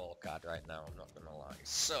into a wall card right now, I'm not gonna lie.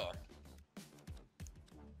 So,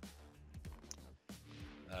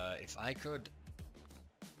 if I could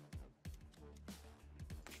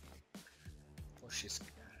push this,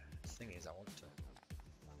 thing is I want to.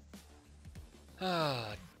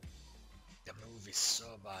 Ah, the move is so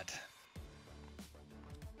bad.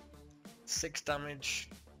 6 damage,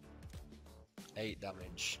 8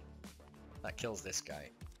 damage. That kills this guy.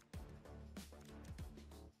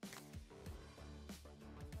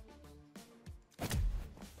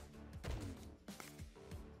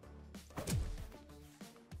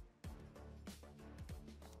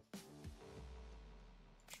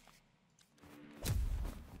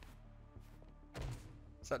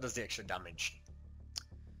 So that does the extra damage.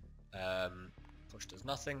 Push does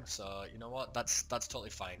nothing, so you know what? That's totally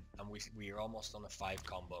fine. And we are almost on a 5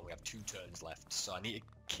 combo. We have 2 turns left, so I need to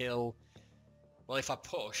kill. Well, if I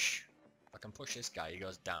can push this guy, he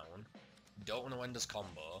goes down. Don't want to end his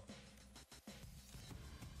combo.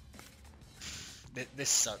 This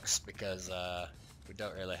sucks because we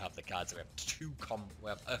don't really have the cards. We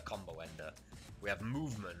have a combo ender. We have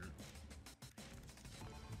movement.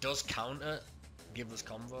 Does counter give us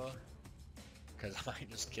combo? Because I might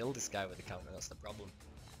just kill this guy with the counter. That's the problem.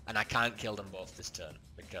 And I can't kill them both this turn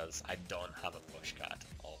because I don't have a push card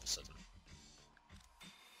all of a sudden.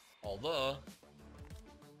 Although,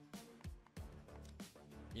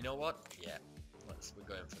 you know what? Yeah, we're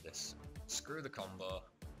going for this. Screw the combo.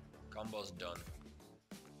 Combo's done.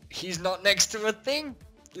 He's not next to a thing.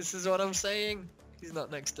 This is what I'm saying. He's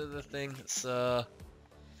not next to the thing. So,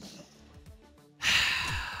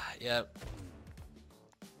 yeah.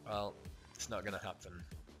 Well, it's not gonna happen.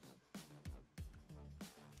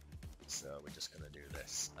 So we're just gonna do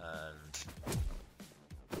this and.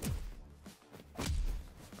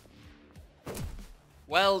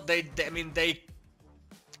 Well, I mean,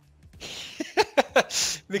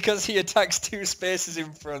 because he attacks 2 spaces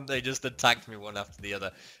in front, they just attacked me one after the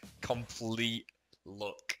other. Complete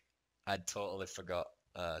luck. I totally forgot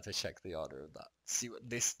to check the order of that. See what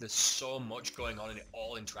there's so much going on and it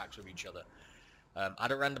all interacts with each other.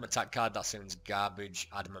 Add a random attack card, that sounds garbage.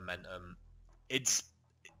 Add momentum.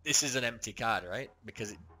 This is an empty card, right?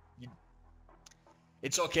 Because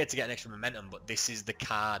it's okay to get an extra momentum, but this is the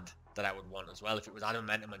card that I would want as well. If it was add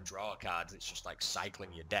momentum and draw cards, it's just like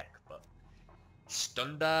cycling your deck. But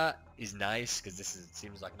stun dart is nice because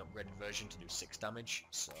seems like an upgraded version to do 6 damage.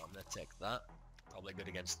 So I'm gonna take that. Probably good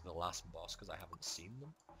against the last boss because I haven't seen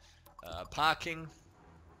them. Parking.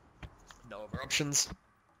 No other options.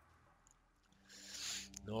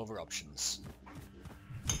 No other options.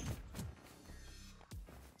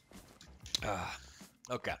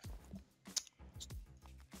 Okay.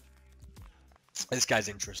 This guy's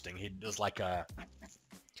interesting. He does like a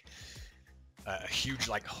huge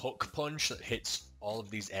like hook punch that hits all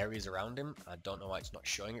of these areas around him. I don't know why it's not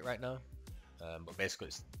showing it right now. But basically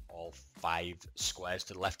it's all 5 squares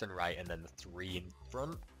to the left and right and then the 3 in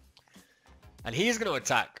front. And he's going to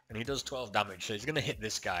attack and he does 12 damage. So he's going to hit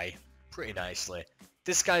this guy pretty nicely.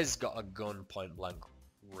 This guy's got a gun point blank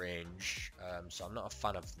range. So I'm not a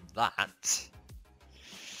fan of that.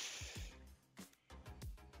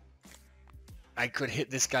 I could hit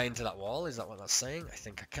this guy into that wall. Is that what that's saying? I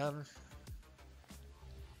think I can.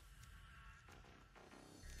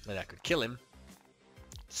 And I could kill him.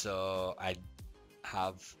 So I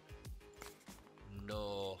have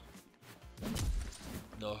no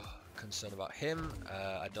concern about him.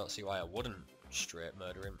 I don't see why I wouldn't straight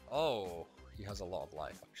murder him. Oh, he has a lot of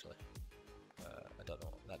life actually. I don't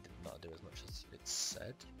know. That did not do as much as it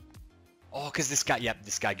said. Oh, because this guy, yep,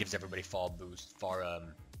 this guy gives everybody 4 boost for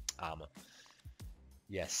armor.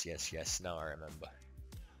 Yes. Now I remember.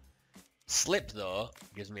 Slip though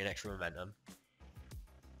gives me an extra momentum.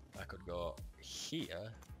 I could go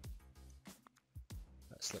here.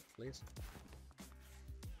 Slip, please.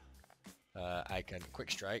 I can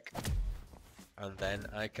quick strike, and then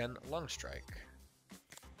I can long strike.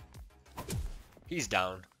 He's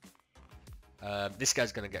down. This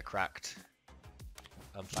guy's gonna get cracked.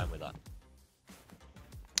 I'm fine with that.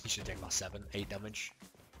 He should take about 8 damage.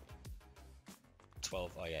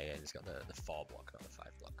 12. Oh yeah, he's got the 4 block, not the 5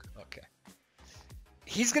 block. Okay.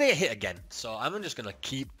 He's gonna get hit again, so I'm just gonna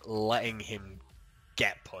keep letting him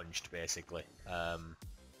get punched, basically.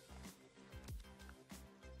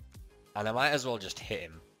 And I might as well just hit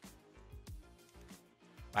him.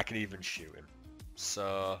 I can even shoot him.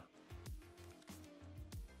 So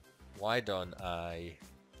why don't I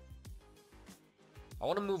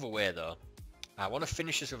want to move away though. I want to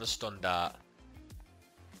finish this with a stun dart.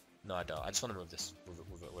 No, I don't. I just want to move this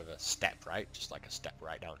with a step, right? Just like a step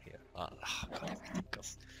right down here. Oh, God, everything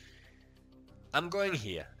goes. I'm going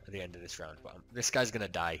here at the end of this round, but this guy's gonna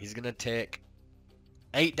die. He's gonna take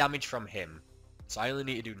 8 damage from him, so I only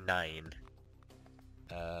need to do 9.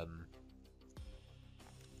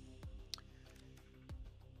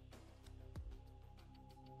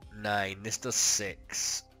 9. This does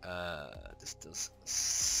 6. This does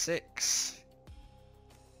 6.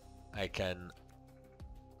 I can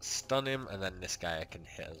stun him, and then this guy I can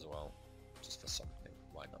hit as well, just for something.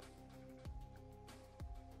 Why not?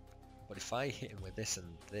 But if I hit him with this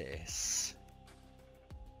and this,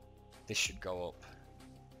 this should go up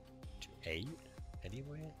to 8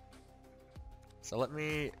 anyway. So let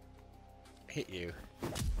me hit you.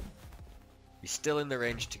 You're still in the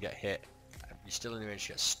range to get hit. You're still in the range to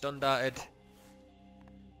get stun darted.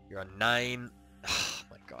 You're on 9. Oh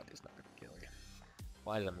my god, he's not going to kill you.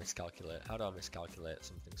 Why did I miscalculate? How do I miscalculate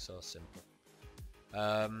something so simple?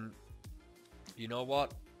 You know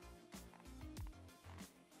what?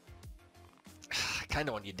 I kind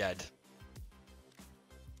of want you dead.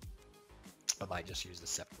 I might just use the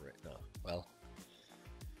separate. No. Well.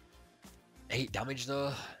 8 damage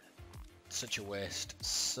though. Such a waste.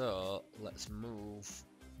 So, let's move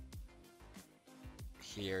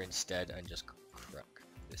here instead and just crack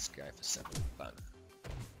this guy for 7. Bang.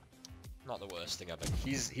 Not the worst thing ever.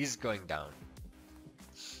 He's going down.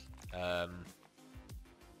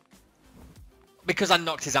 Because I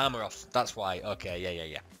knocked his armor off. That's why. Okay,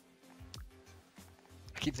 yeah.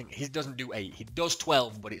 I keep thinking he doesn't do 8. He does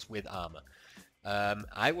 12, but it's with armor.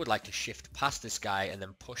 I would like to shift past this guy and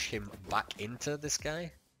then push him back into this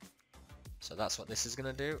guy. So that's what this is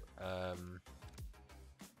gonna do.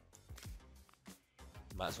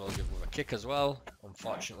 Might as well give him a kick as well.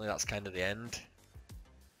 Unfortunately, that's kind of the end.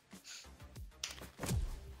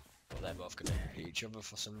 But they're both gonna hit each other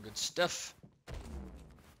for some good stuff.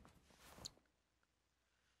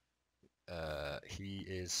 He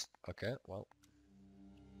is okay. Well,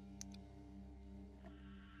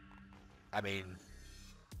 I mean,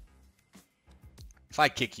 if I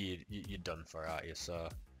kick you, you're done for, aren't you? So,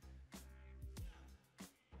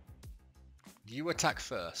 do you attack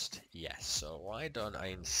first? Yes. So why don't I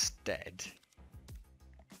instead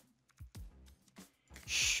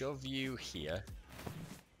shove you here,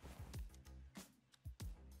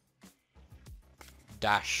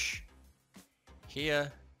 dash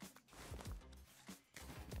here,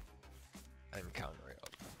 and counter it up.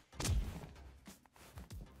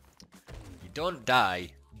 You don't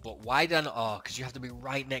die, but why then? Oh, because you have to be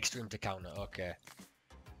right next to him to counter. Okay.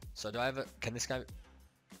 So do I have a... Can this guy...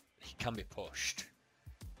 He can be pushed.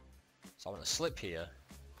 So I want to slip here.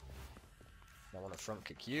 I want to front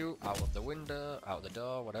kick you out of the window, out of the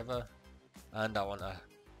door, whatever. And I want to...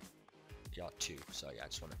 You're 2. So yeah, I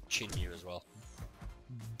just want to chin you as well.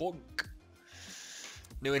 Bunk.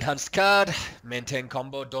 New enhanced card. Maintain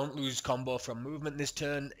combo. Don't lose combo from movement this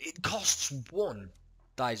turn. It costs 1.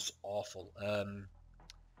 That is awful.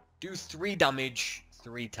 Do 3 damage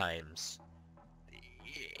 3 times.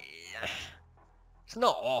 Yeah. It's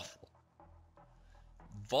not awful.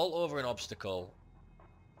 Vault over an obstacle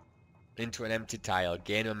into an empty tile.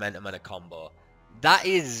 Gain momentum and a combo. That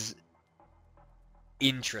is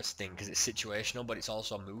interesting because it's situational, but it's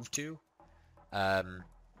also a move too.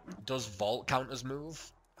 Does vault count as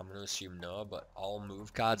move? I'm going to assume no, but all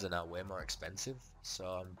move cards are now way more expensive, so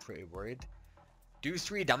I'm pretty worried. Do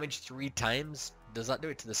 3 damage 3 times. Does that do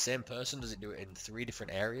it to the same person? Does it do it in 3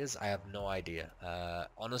 different areas? I have no idea.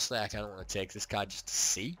 Honestly, I kind of want to take this card just to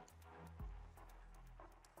see.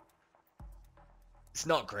 It's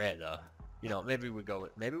not great though. You know, maybe we go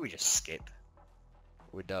with, maybe we just skip.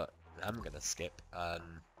 We don't. I'm going to skip.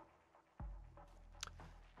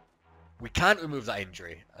 We can't remove that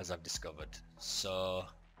injury, as I've discovered. So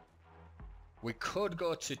we could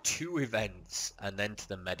go to 2 events and then to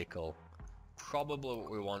the medical. Probably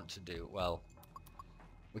what we want to do. Well,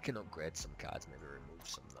 we can upgrade some cards, maybe remove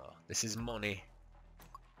some though. This is money.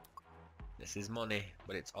 This is money,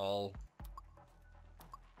 but it's all...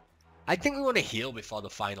 I think we want to heal before the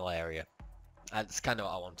final area. That's kind of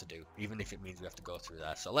what I want to do, even if it means we have to go through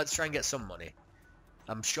there. So let's try and get some money.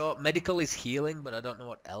 I'm sure medical is healing, but I don't know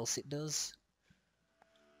what else it does.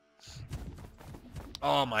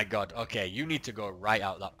 Oh my god, okay, you need to go right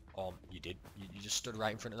out that... Oh, you did. You just stood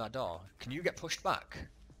right in front of that door. Can you get pushed back?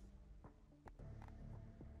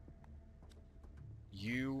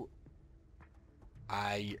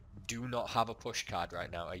 I do not have a push card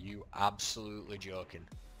right now. Are you absolutely joking?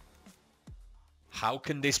 How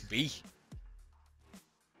can this be?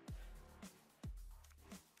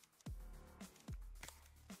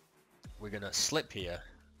 We're gonna slip here.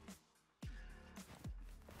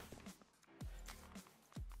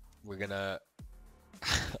 we're gonna...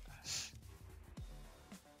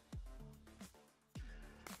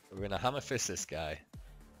 we're gonna hammer fist this guy.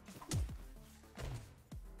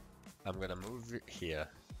 I'm gonna move it here.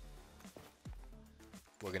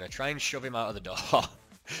 We're gonna try and shove him out of the door.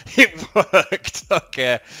 It worked!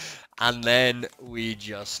 Okay. And then we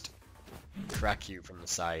just crack you from the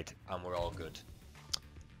side and we're all good.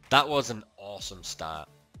 That was an awesome start.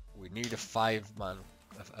 We need a 5-man,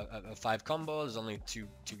 a 5 combo. There's only two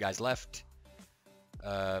guys left.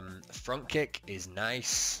 Front kick is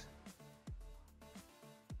nice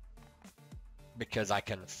because I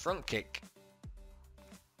can front kick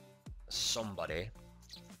somebody,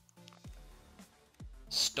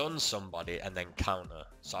 stun somebody, and then counter.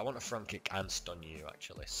 So I want to front kick and stun you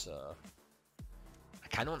actually. So I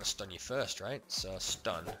kind of want to stun you first, right? So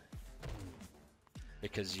stun.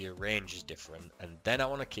 Because your range is different, and then I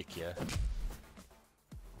want to kick you.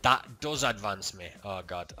 That does advance me. Oh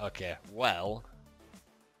god, okay, well,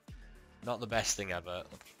 not the best thing ever.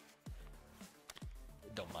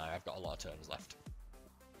 Don't mind, I've got a lot of turns left.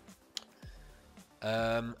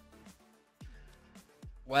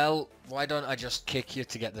 Well, why don't I just kick you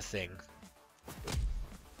to get the thing?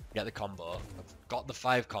 Get the combo. I've got the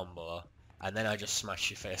 5 combo, and then I just smash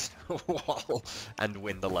your face wall and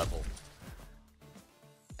win the level.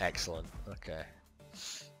 Excellent. Okay.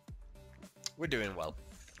 We're doing well.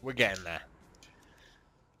 We're getting there.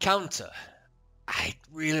 Counter. I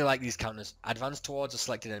really like these counters. Advance towards a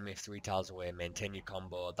selected enemy 3 tiles away. Maintain your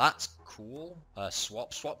combo. That's cool.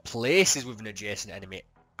 Swap places with an adjacent enemy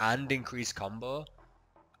and increase combo.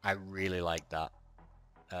 I really like that.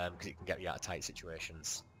 Because it can get you out of tight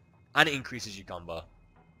situations. And it increases your combo.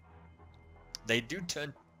 They do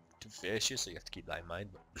turn to face you, so you have to keep that in mind.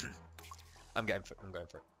 But I'm going for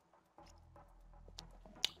it.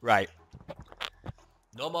 Right.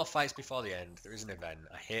 No more fights before the end. There is an event.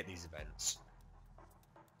 I hate these events.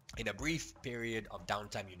 In a brief period of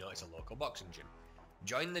downtime, you notice a local boxing gym.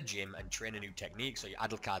 Join the gym and train a new technique, so your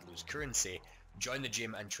idle card lose currency. Join the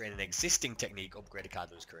gym and train an existing technique, upgrade a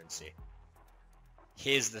card, lose currency.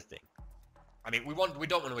 Here's the thing. I mean, we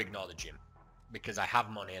don't want to ignore the gym, because I have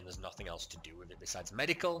money and there's nothing else to do with it besides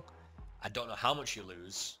medical. I don't know how much you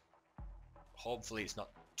lose. Hopefully it's not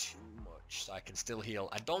too much, so I can still heal.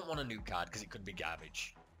 I don't want a new card because it could be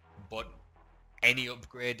garbage, but any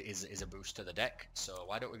upgrade is a boost to the deck, so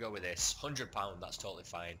why don't we go with this? £100, that's totally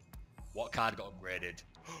fine. What card got upgraded?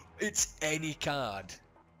 It's any card.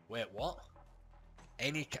 Wait, what?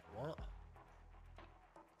 What?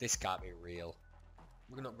 This can't be real.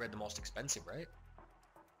 We're gonna upgrade the most expensive, right?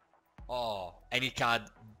 Oh, any card,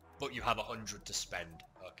 but you have 100 to spend.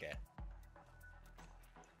 Okay.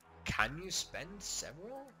 Can you spend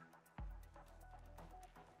several?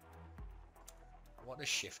 What does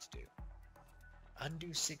shift do?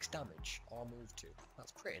 Undo 6 damage or move 2.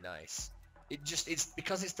 That's pretty nice. It's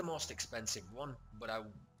because it's the most expensive one, but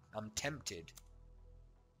I'm tempted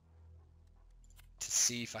to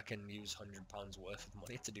see if I can use £100 worth of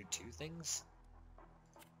money to do 2 things.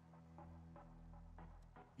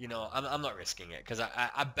 You know, I'm not risking it because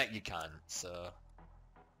I bet you can. So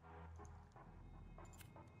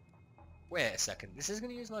wait a second, this is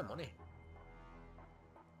gonna use my money.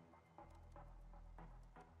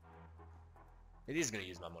 It is going to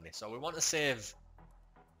use my money, so we want to save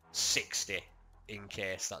 60 in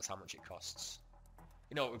case that's how much it costs.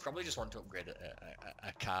 You know, we probably just want to upgrade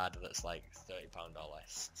a card that's like £30 or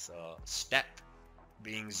less. So step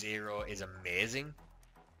being 0 is amazing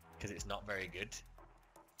because it's not very good.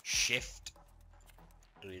 Shift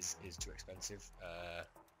is too expensive.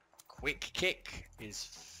 Quick kick is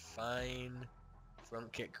fine.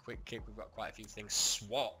 Front kick, quick kick, we've got quite a few things.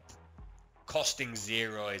 Swap. Costing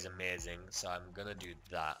 0 is amazing, so I'm gonna do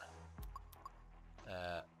that.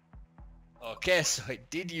 Okay, so it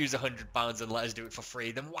did use £100 and let us do it for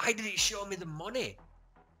free. Then why did it show me the money?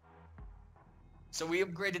 So we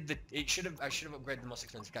upgraded the. I should have upgraded the most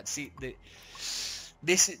expensive card. See,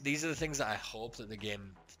 these are the things that I hope that the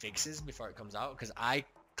game fixes before it comes out, because I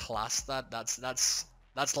class that that's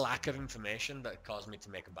lack of information that caused me to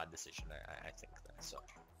make a bad decision. I think that so.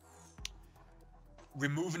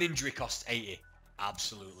 Remove an injury costs 80.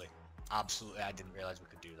 Absolutely. Absolutely, I didn't realise we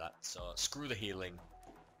could do that. So, screw the healing.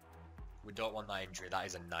 We don't want that injury. That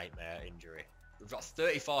is a nightmare injury. We've got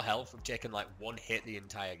 34 health. We've taken like 1 hit the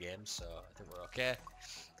entire game, so I think we're okay.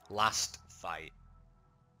 Last fight.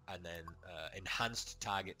 And then enhanced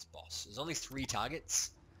targets boss. There's only 3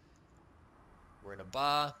 targets. We're in a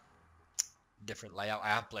bar. Different layout. I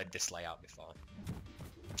have played this layout before.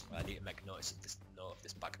 I need to make note of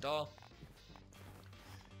this back door.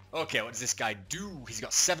 Okay, what does this guy do? He's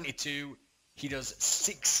got 72. He does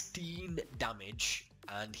 16 damage,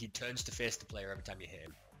 and he turns to face the player every time you hit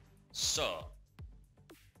him. So,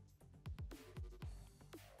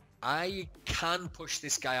 I can push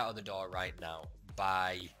this guy out of the door right now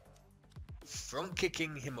by front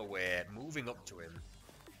kicking him away, moving up to him,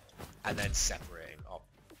 and then separating. Oh,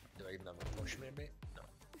 do I even have a push maybe? No.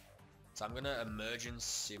 So I'm gonna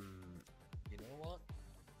emergency. You know what?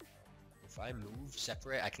 If I move,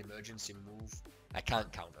 separate, I can emergency move. I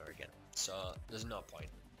can't counter again, so there's no point.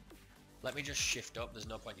 Let me just shift up. There's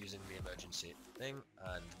no point using the emergency thing,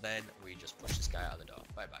 and then we just push this guy out of the door.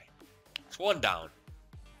 Bye bye. It's one down.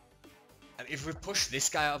 And if we push this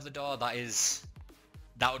guy out of the door,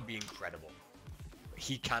 that would be incredible.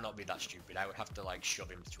 He cannot be that stupid. I would have to like shove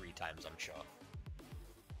him 3 times, I'm sure.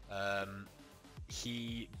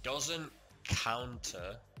 He doesn't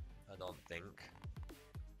counter, I don't think.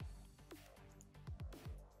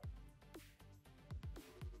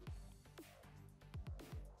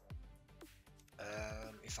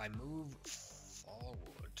 If I move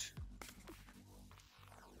forward,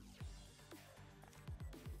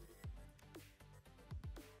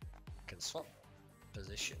 I can swap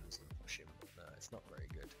positions and push him, but no, it's not very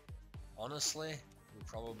good. Honestly, we're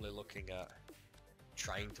probably looking at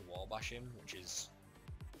trying to wall bash him, which is...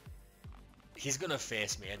 He's gonna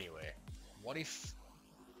face me anyway. What if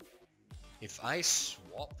I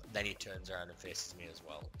swap, then he turns around and faces me as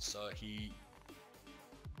well? So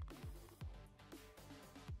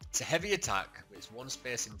it's a heavy attack, but it's 1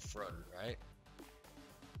 space in front, right?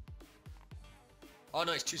 Oh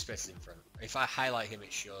no, it's 2 spaces in front. If I highlight him,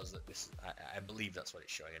 it shows that this... I believe that's what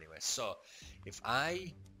it's showing anyway. So, if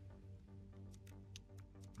I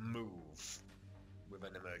move with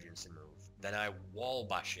an emergency move, then I wall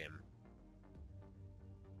bash him,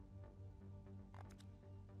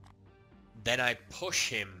 then I push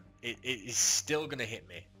him, it is still going to hit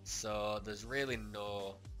me. So, there's really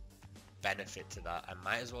no benefit to that. I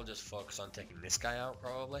might as well just focus on taking this guy out,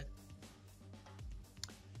 probably.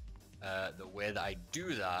 The way that I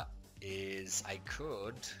do that is I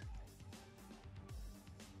could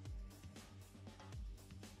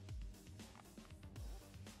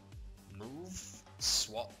move,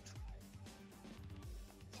 swap,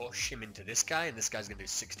 push him into this guy, and this guy's going to do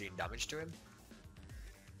 16 damage to him.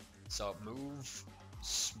 So move,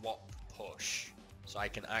 swap, push. So I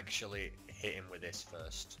can actually hit him with this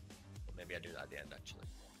first. But maybe I do that at the end, actually.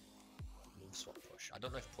 Move, swap, push. I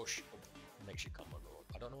don't know if push makes your combo go up.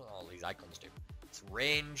 I don't know what all these icons do. It's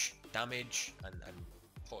range, damage, and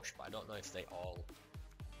push, but I don't know if they all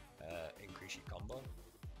increase your combo.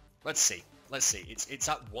 Let's see. Let's see. It's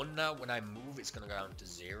at 1 now. When I move, it's going to go down to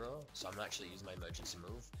 0. So I'm actually using my emergency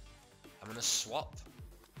move. I'm going to swap.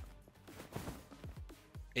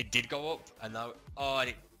 It did go up, and now... Oh,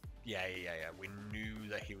 and yeah. We knew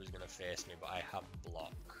that he was going to face me, but I have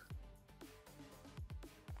block.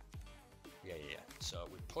 Yeah. So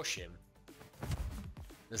we push him.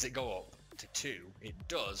 Does it go up to 2? It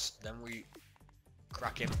does. Then we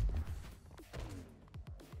crack him.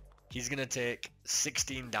 He's going to take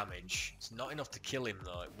 16 damage. It's not enough to kill him,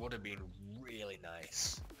 though. It would have been really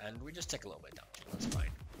nice. And we just take a little bit of damage. That's fine.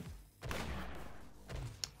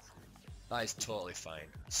 That is totally fine.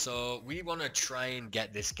 So we want to try and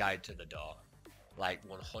get this guy to the door. Like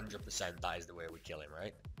 100% that is the way we kill him,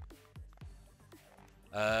 right?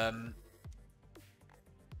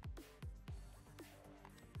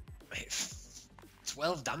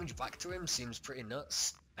 12 damage back to him seems pretty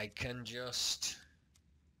nuts. I can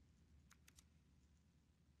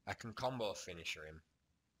combo finisher him.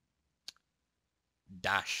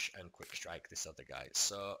 Dash and quick strike this other guy.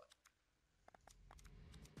 So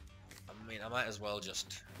I mean, I might as well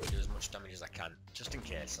just do as much damage as I can, just in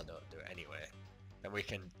case I don't do it anyway. Then we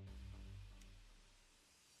can...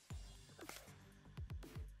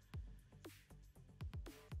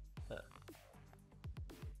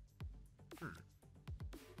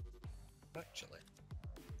 Actually,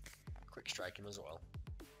 quick strike him as well.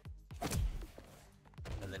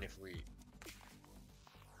 And then if we...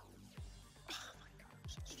 Oh my god, I'm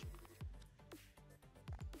so stupid.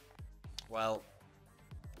 Well...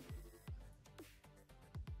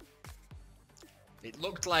 It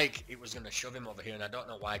looked like it was going to shove him over here, and I don't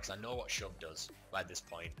know why, because I know what shove does by this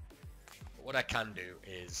point. But what I can do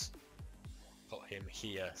is put him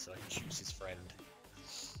here so he shoots his friend.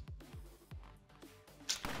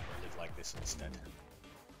 I'll live like this instead.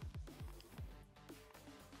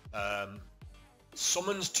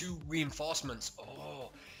 Summons 2 reinforcements.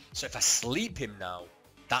 Oh, so if I sleep him now,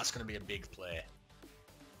 that's going to be a big play.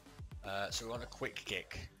 So we want a quick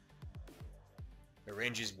kick. The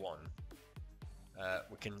range is 1.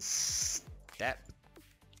 We can step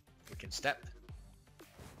We can step.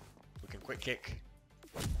 We can quick kick.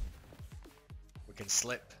 We can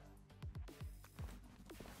slip.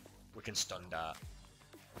 We can stun dart.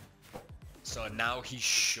 So now he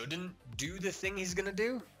shouldn't do the thing he's gonna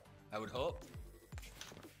do, I would hope.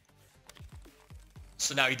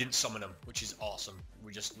 So now he didn't summon him, which is awesome.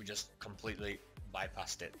 We just completely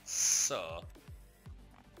bypassed it. So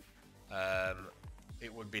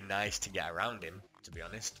it would be nice to get around him, to be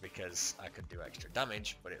honest, because I could do extra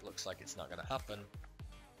damage, but it looks like it's not gonna happen.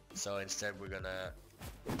 So instead we're gonna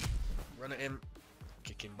run at him,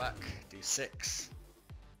 kick him back, do 6.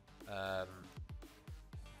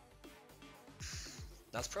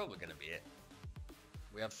 That's probably gonna be it.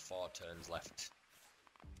 We have 4 turns left.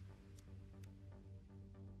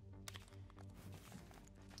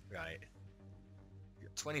 Right.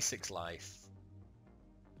 26 life.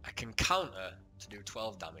 I can counter to do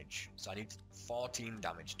 12 damage, so I need 14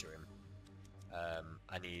 damage to him.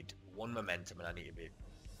 I need 1 momentum and I need to be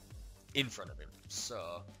in front of him.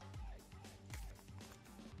 So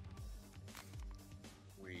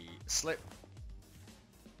we slip.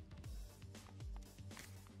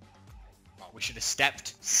 Oh, we should have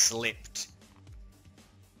stepped, slipped.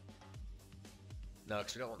 No,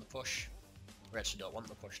 because we don't want the push. We actually don't want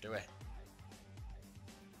the push, do we?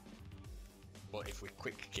 But if we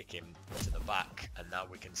quick kick him to the back, and now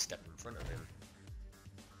we can step in front of him.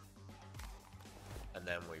 And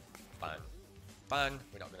then we bang, bang.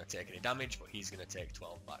 We're not going to take any damage, but he's going to take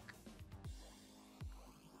 12 back.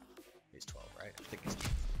 It's 12, right? I think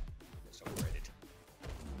it's overrated.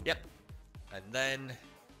 Yep. And then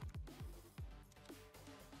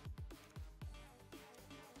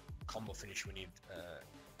combo finish, we need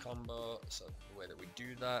combo. So the way that we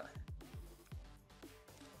do that,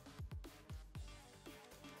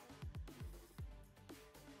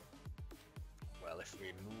 well, if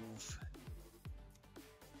we move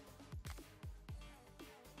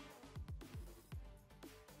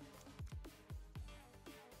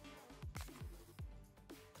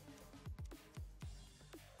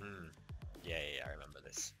yeah, I remember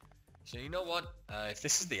this. So you know what, if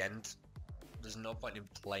this is the end, there's no point in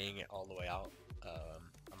playing it all the way out.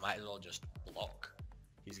 I might as well just block.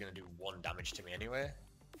 He's gonna do 1 damage to me anyway.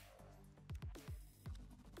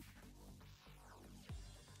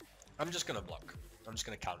 I'm just gonna block. I'm just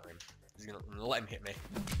gonna counter him. I'm gonna let him hit me,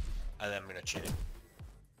 and then I'm gonna chin him.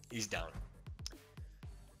 He's down.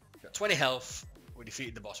 Got 20 health. We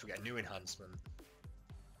defeated the boss. We get a new enhancement.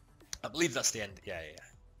 I believe that's the end. Yeah.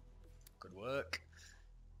 Good work.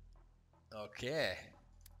 Okay.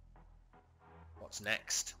 What's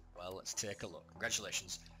next? Well, let's take a look.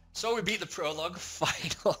 Congratulations. So we beat the prologue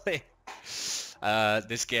finally.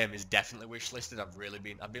 This game is definitely wishlisted.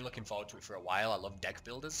 I've been looking forward to it for a while. I love deck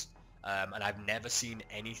builders. And I've never seen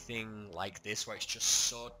anything like this where it's just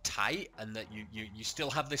so tight and that you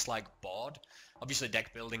still have this like board. Obviously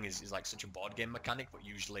deck building is like such a board game mechanic, but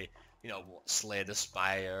usually, you know, what Slay the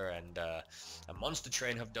Spire and Monster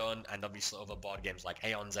Train have done, and obviously other board games like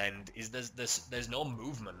Aeon's End, is there's no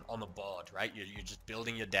movement on the board, right? You're just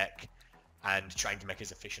building your deck and trying to make it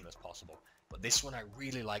as efficient as possible. But this one, I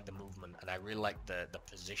really like the movement, and I really like the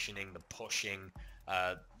positioning, the pushing.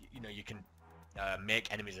 You know, you can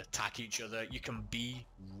make enemies attack each other. You can be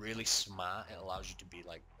really smart. It allows you to be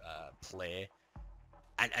like play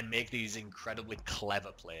and make these incredibly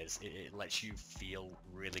clever plays. It lets you feel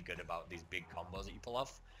really good about these big combos that you pull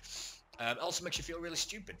off. It also makes you feel really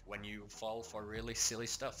stupid when you fall for really silly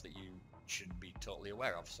stuff that you should be totally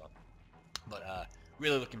aware of. So, but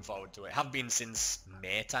really looking forward to it. Have been since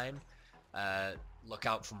May time. Look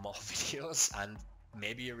out for more videos and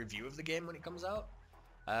maybe a review of the game when it comes out.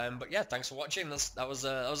 But yeah, thanks for watching. That was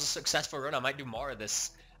a successful run. I might do more of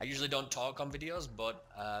this. I usually don't talk on videos, but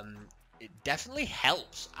it definitely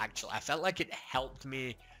helps, actually. I felt like it helped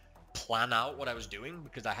me plan out what I was doing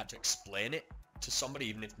because I had to explain it to somebody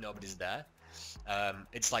even if nobody's there.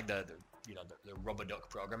 It's like the rubber duck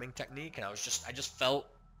programming technique, and I just felt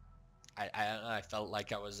I felt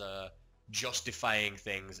like I was justifying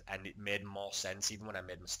things, and it made more sense even when I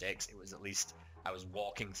made mistakes. It was at least I was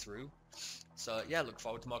walking through. So yeah, look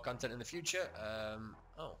forward to more content in the future.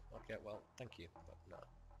 Oh, okay, well, thank you, but no.